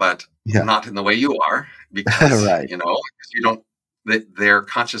way, but Yeah. not in the way you are, because Right. you don't. Their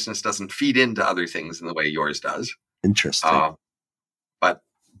consciousness doesn't feed into other things in the way yours does. Interesting. Uh, but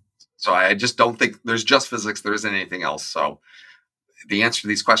so I just don't think there's just physics. There isn't anything else. So the answer to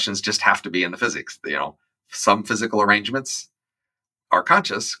these questions just have to be in the physics. Some physical arrangements are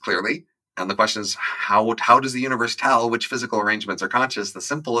conscious, clearly. And the question is, how does the universe tell which physical arrangements are conscious? The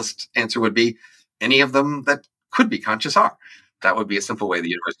simplest answer would be any of them that could be conscious are. That would be a simple way the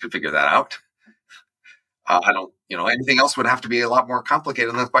universe could figure that out. I don't, anything else would have to be a lot more complicated.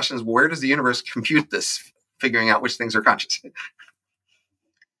 And the question is, where does the universe compute this, figuring out which things are conscious?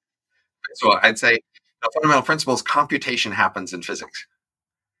 So I'd say the fundamental principle is computation happens in physics.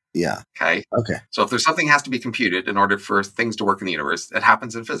 Yeah. Okay. Okay. So if there's something has to be computed in order for things to work in the universe, it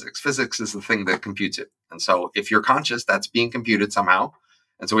happens in physics. Physics is the thing that computes it. And so if you're conscious, that's being computed somehow.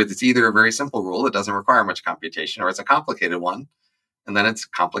 And so it's either a very simple rule that doesn't require much computation, or it's a complicated one. And then it's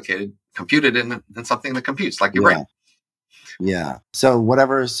computed in something that computes, like your brain. Yeah. So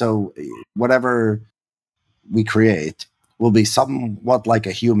whatever we create will be somewhat like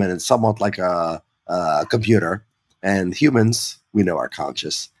a human and somewhat like a computer. And humans, we know, are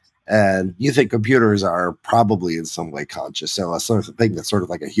conscious. And you think computers are probably in some way conscious. So a sort of thing that's sort of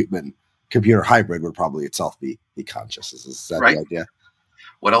like a human computer hybrid would probably itself be conscious. Is that right? The idea?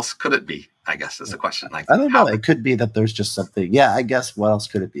 What else could it be? I guess is the question. Like, I don't know. It could be that there's just something. Yeah, I guess. What else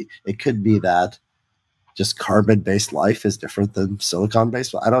could it be? It could be that just carbon-based life is different than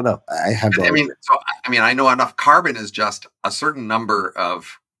silicon-based. I don't know. I have no idea. I know enough. Carbon is just a certain number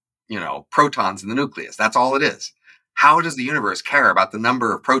of, protons in the nucleus. That's all it is. How does the universe care about the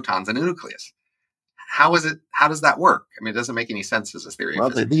number of protons in a nucleus? How does that work? I mean, it doesn't make any sense as a theory. Well,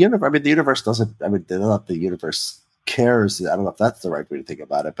 the universe. The universe doesn't. Not the universe cares. I don't know if that's the right way to think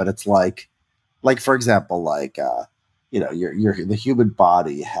about it, but it's like for example, the human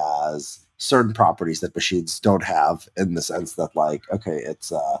body has certain properties that machines don't have, in the sense that,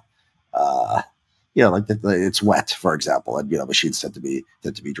 it's it's wet, for example, and machines tend to be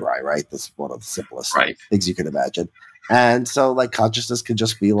dry, right? That's one of the simplest things you can imagine. And so, consciousness could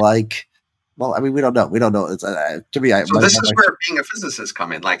just be like, well, we don't know. We don't know. It's to me. So this is where being a physicist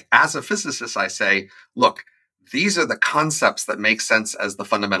come in. Like, as a physicist, I say, look, these are the concepts that make sense as the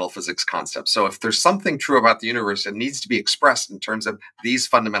fundamental physics concepts. So if there's something true about the universe, it needs to be expressed in terms of these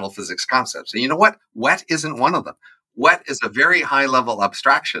fundamental physics concepts. And you know what? Wet isn't one of them. Wet is a very high level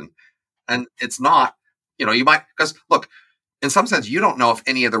abstraction. And it's not, you might, because look, in some sense, you don't know if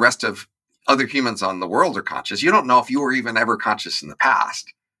any of the rest of other humans on the world are conscious. You don't know if you were even ever conscious in the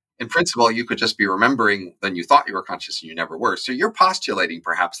past. In principle, you could just be remembering then you thought you were conscious and you never were. So you're postulating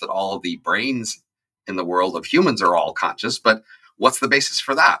perhaps that all of the brains in the world of humans are all conscious, but what's the basis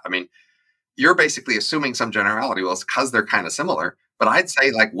for that? I mean, you're basically assuming some generality. Well, it's because they're kind of similar, but I'd say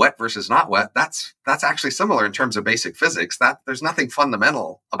like wet versus not wet, that's actually similar in terms of basic physics. That there's nothing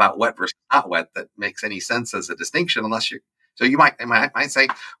fundamental about wet versus not wet that makes any sense as a distinction so you might say,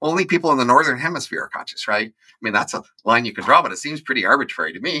 well, only people in the northern hemisphere are conscious, right? I mean, that's a line you can draw, but it seems pretty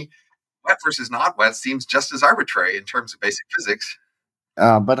arbitrary to me. Wet versus not wet seems just as arbitrary in terms of basic physics.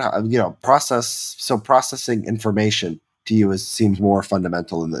 Processing information to you seems more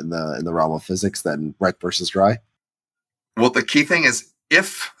fundamental in the realm of physics than wet versus dry. Well, the key thing is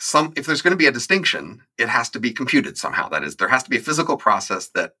if there's going to be a distinction, it has to be computed somehow. That is, there has to be a physical process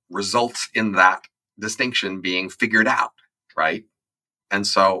that results in that distinction being figured out, right? And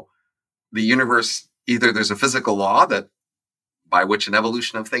so the universe, either there's a physical law that by which an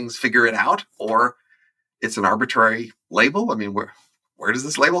evolution of things figure it out, or it's an arbitrary label. I mean, where does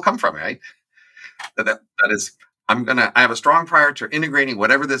this label come from, right? That is, I have a strong prior to integrating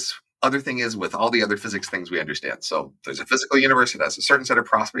whatever this other thing is with all the other physics things we understand. So there's a physical universe. It has a certain set of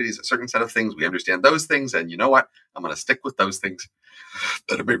properties, a certain set of things. We understand those things. And you know what? I'm going to stick with those things.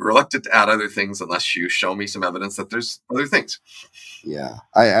 But I'm reluctant to add other things unless you show me some evidence that there's other things. Yeah.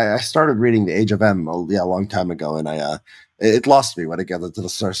 I started reading The Age of M a long time ago, and it lost me when it got into the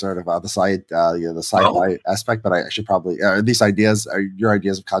sort of the sci-fi aspect. But I should probably these ideas are your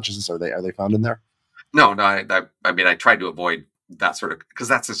ideas of consciousness. Are they found in there? No. I tried to avoid that sort of, because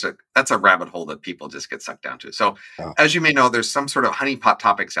that's a rabbit hole that people just get sucked down to. So as you may know, there's some sort of honeypot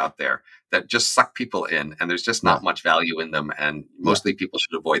topics out there that just suck people in, and there's just not much value in them, and mostly people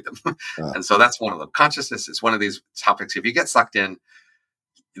should avoid them. And so that's one of them. Consciousness is one of these topics. If you get sucked in,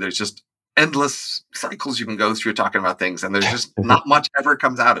 there's just endless cycles you can go through talking about things, and there's just not much ever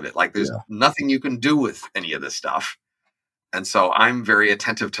comes out of it. Like there's nothing you can do with any of this stuff. And so I'm very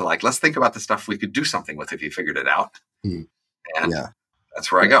attentive to like, let's think about the stuff we could do something with if you figured it out. Hmm. And Yeah.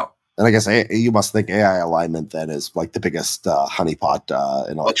 that's where I go. And I guess you must think AI alignment then is like the biggest honeypot Well,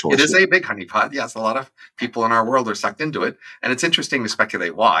 intellectual it is issue. a big honeypot. Yes, a lot of people in our world are sucked into it. And it's interesting to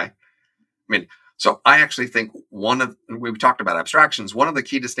speculate why. I mean, so I actually think we've talked about abstractions. One of the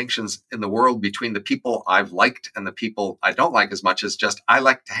key distinctions in the world between the people I've liked and the people I don't like as much is just I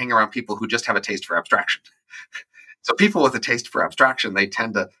like to hang around people who just have a taste for abstraction. So people with a taste for abstraction, they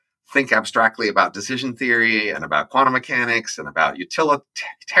tend to think abstractly about decision theory and about quantum mechanics and about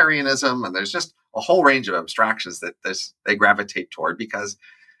utilitarianism. And there's just a whole range of abstractions that they gravitate toward because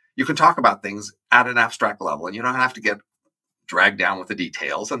you can talk about things at an abstract level and you don't have to get dragged down with the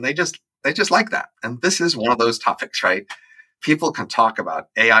details. And they just like that. And this is one of those topics, right? People can talk about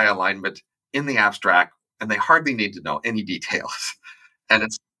AI alignment in the abstract and they hardly need to know any details. And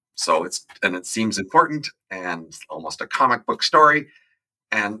it seems important and almost a comic book story.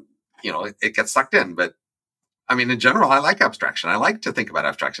 And, it gets sucked in. But I mean, in general, I like abstraction. I like to think about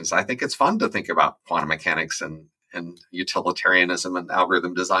abstractions. I think it's fun to think about quantum mechanics and utilitarianism and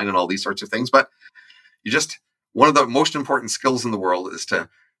algorithm design and all these sorts of things. But one of the most important skills in the world is to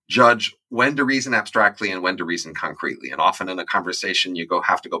judge when to reason abstractly and when to reason concretely. And often in a conversation,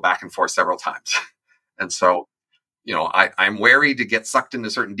 have to go back and forth several times. And so, I'm wary to get sucked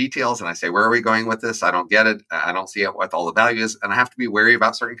into certain details and I say, where are we going with this? I don't get it. I don't see what all the value is. And I have to be wary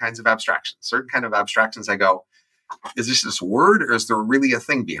about certain kinds of abstractions. Certain kind of abstractions, I go, is this word or is there really a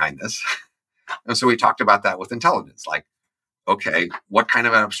thing behind this? And so we talked about that with intelligence. Like, okay, what kind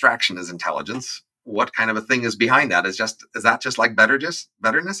of an abstraction is intelligence? What kind of a thing is behind that? Is that just like betterness,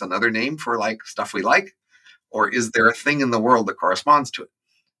 another name for like stuff we like? Or is there a thing in the world that corresponds to it?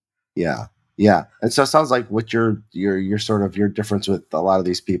 Yeah. Yeah. And so it sounds like what your sort of your difference with a lot of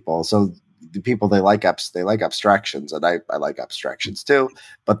these people. So the people they like abstractions, and I like abstractions too,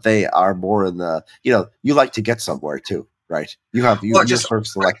 but they are more in the, you like to get somewhere too, right? You're sort of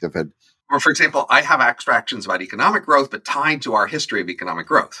selective and or for example, I have abstractions about economic growth, but tied to our history of economic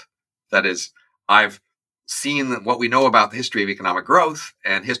growth. That is, I've seen what we know about the history of economic growth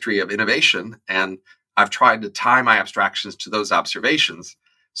and history of innovation, and I've tried to tie my abstractions to those observations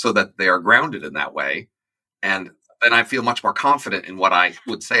so that they are grounded in that way. And then I feel much more confident in what I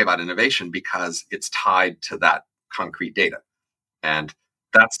would say about innovation because it's tied to that concrete data. And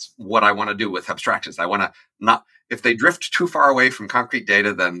that's what I want to do with abstractions. I want to if they drift too far away from concrete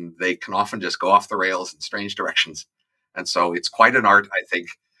data, then they can often just go off the rails in strange directions. And so it's quite an art, I think,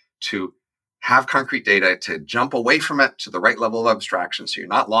 to have concrete data, to jump away from it to the right level of abstraction. So you're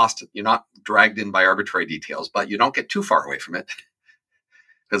not lost, you're not dragged in by arbitrary details, but you don't get too far away from it.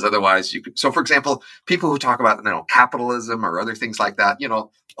 Because otherwise you could. So for example, people who talk about, capitalism or other things like that, the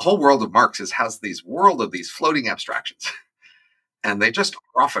whole world of Marx has these floating abstractions. And they just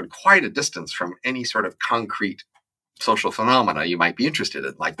are often quite a distance from any sort of concrete social phenomena you might be interested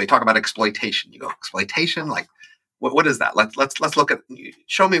in. Like they talk about exploitation. You go, exploitation? Like, what is that? Let's look at,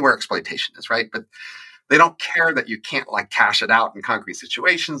 show me where exploitation is, right? But they don't care that you can't like cash it out in concrete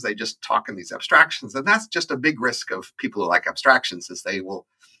situations. They just talk in these abstractions. And that's just a big risk of people who like abstractions is they will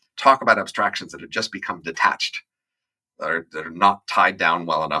talk about abstractions that have just become detached, that are not tied down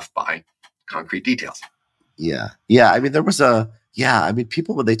well enough by concrete details. Yeah. Yeah. I mean,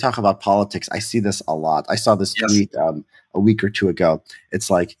 people, when they talk about politics, I see this a lot. I saw this tweet a week or two ago. It's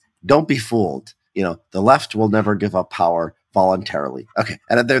like, don't be fooled. The left will never give up power voluntarily. Okay.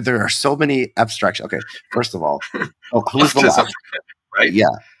 And there are so many abstractions. Okay. First of all, who's the left? Right? Yeah.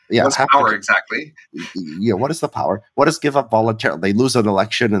 Yeah. What's power exactly? Yeah. What is the power? What is give up voluntarily? They lose an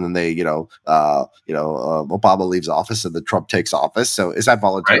election and then they, Obama leaves office and then Trump takes office. So is that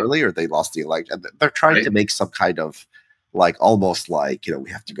voluntarily or they lost the election? They're trying to make some kind of almost like, we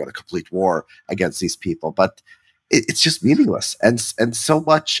have to go to complete war against these people, but it's just meaningless. And so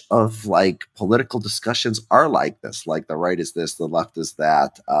much of political discussions are like this, like the right is this, the left is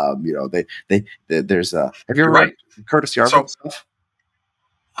that, there's have you ever read Curtis Yarvin stuff?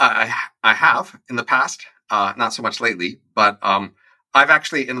 I have in the past, not so much lately, but I've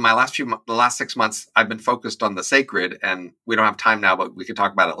actually in the last 6 months, I've been focused on the sacred, and we don't have time now, but we can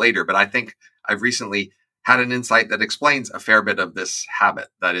talk about it later. But I think I've recently had an insight that explains a fair bit of this habit.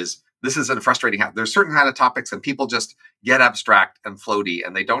 That is, this is a frustrating habit. There's certain kind of topics and people just get abstract and floaty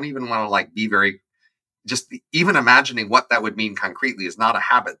and they don't even want to be very, just even imagining what that would mean concretely is not a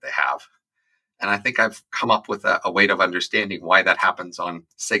habit they have. And I think I've come up with a way of understanding why that happens on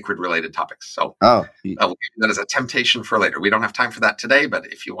sacred related topics. So that is a temptation for later. We don't have time for that today, but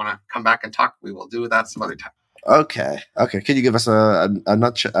if you want to come back and talk, we will do that some other time. Okay. Okay. Can you give us a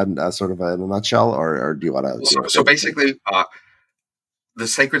nutshell, a sort of in a nutshell, or do you want to? So basically, the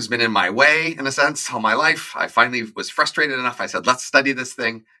sacred's been in my way in a sense all my life. I finally was frustrated enough. I said, let's study this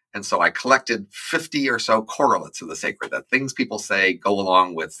thing. And so I collected 50 or so correlates of the sacred, that things people say go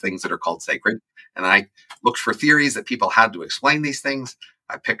along with things that are called sacred. And I looked for theories that people had to explain these things.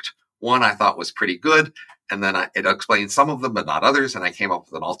 I picked one I thought was pretty good. And then it explained some of them, but not others. And I came up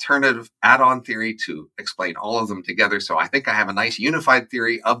with an alternative add-on theory to explain all of them together. So I think I have a nice unified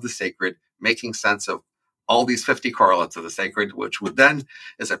theory of the sacred, making sense of all these 50 correlates of the sacred, which would then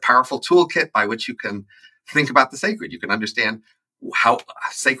is a powerful toolkit by which you can think about the sacred. You can understand how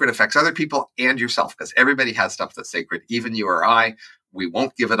sacred affects other people and yourself, because everybody has stuff that's sacred, even you or I. We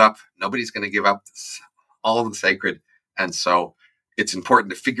won't give it up. Nobody's going to give up all of the sacred. And so it's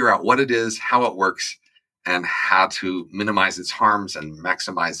important to figure out what it is, how it works, and how to minimize its harms and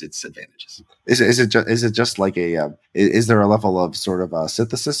maximize its advantages. Is it just like a is there a level of sort of a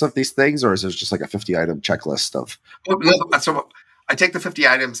synthesis of these things, or is it just like a 50-item checklist of? So I take the 50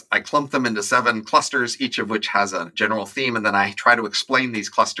 items, I clump them into 7 clusters, each of which has a general theme, and then I try to explain these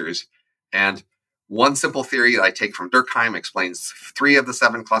clusters. And one simple theory that I take from Durkheim explains 3 of the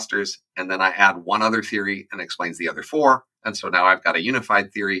 7 clusters, and then I add one other theory and explains the other 4. And so now I've got a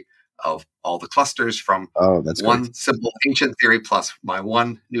unified theory of all the clusters from one great. Simple ancient theory plus my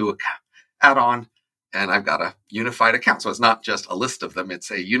one new add-on, and I've got a unified account. So it's not just a list of them, it's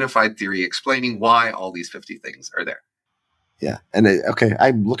a unified theory explaining why all these 50 things are there. Yeah. And okay,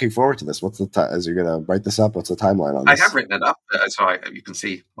 I'm looking forward to this. What's the time? As you're going to write this up, what's the timeline on this? I have written it up. So you can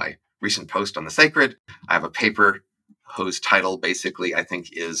see my recent post on the sacred. I have a paper whose title basically, I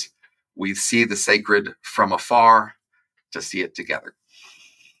think, is "We See the Sacred from Afar to See It Together."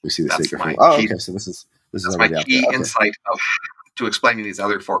 We see the sacred from. Oh, okay. So this is my key insight to explaining these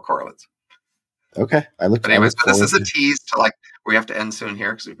other 4 correlates. Okay. But anyways, this is a tease to like, we have to end soon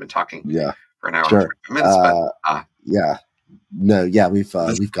here because we've been talking for an hour and 30 minutes. But yeah. No, yeah, we've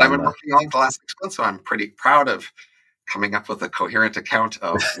I've been working on the last 6 months, so I'm pretty proud of coming up with a coherent account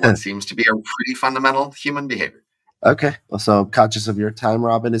of what seems to be a pretty fundamental human behavior. Okay, well, so I'm conscious of your time,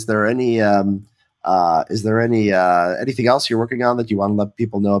 Robin. Is there any anything else you're working on that you want to let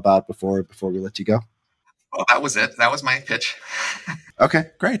people know about before we let you go? Well, that was it. That was my pitch. Okay,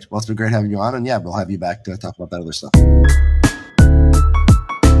 great. Well, it's been great having you on, and yeah, we'll have you back to talk about that other stuff.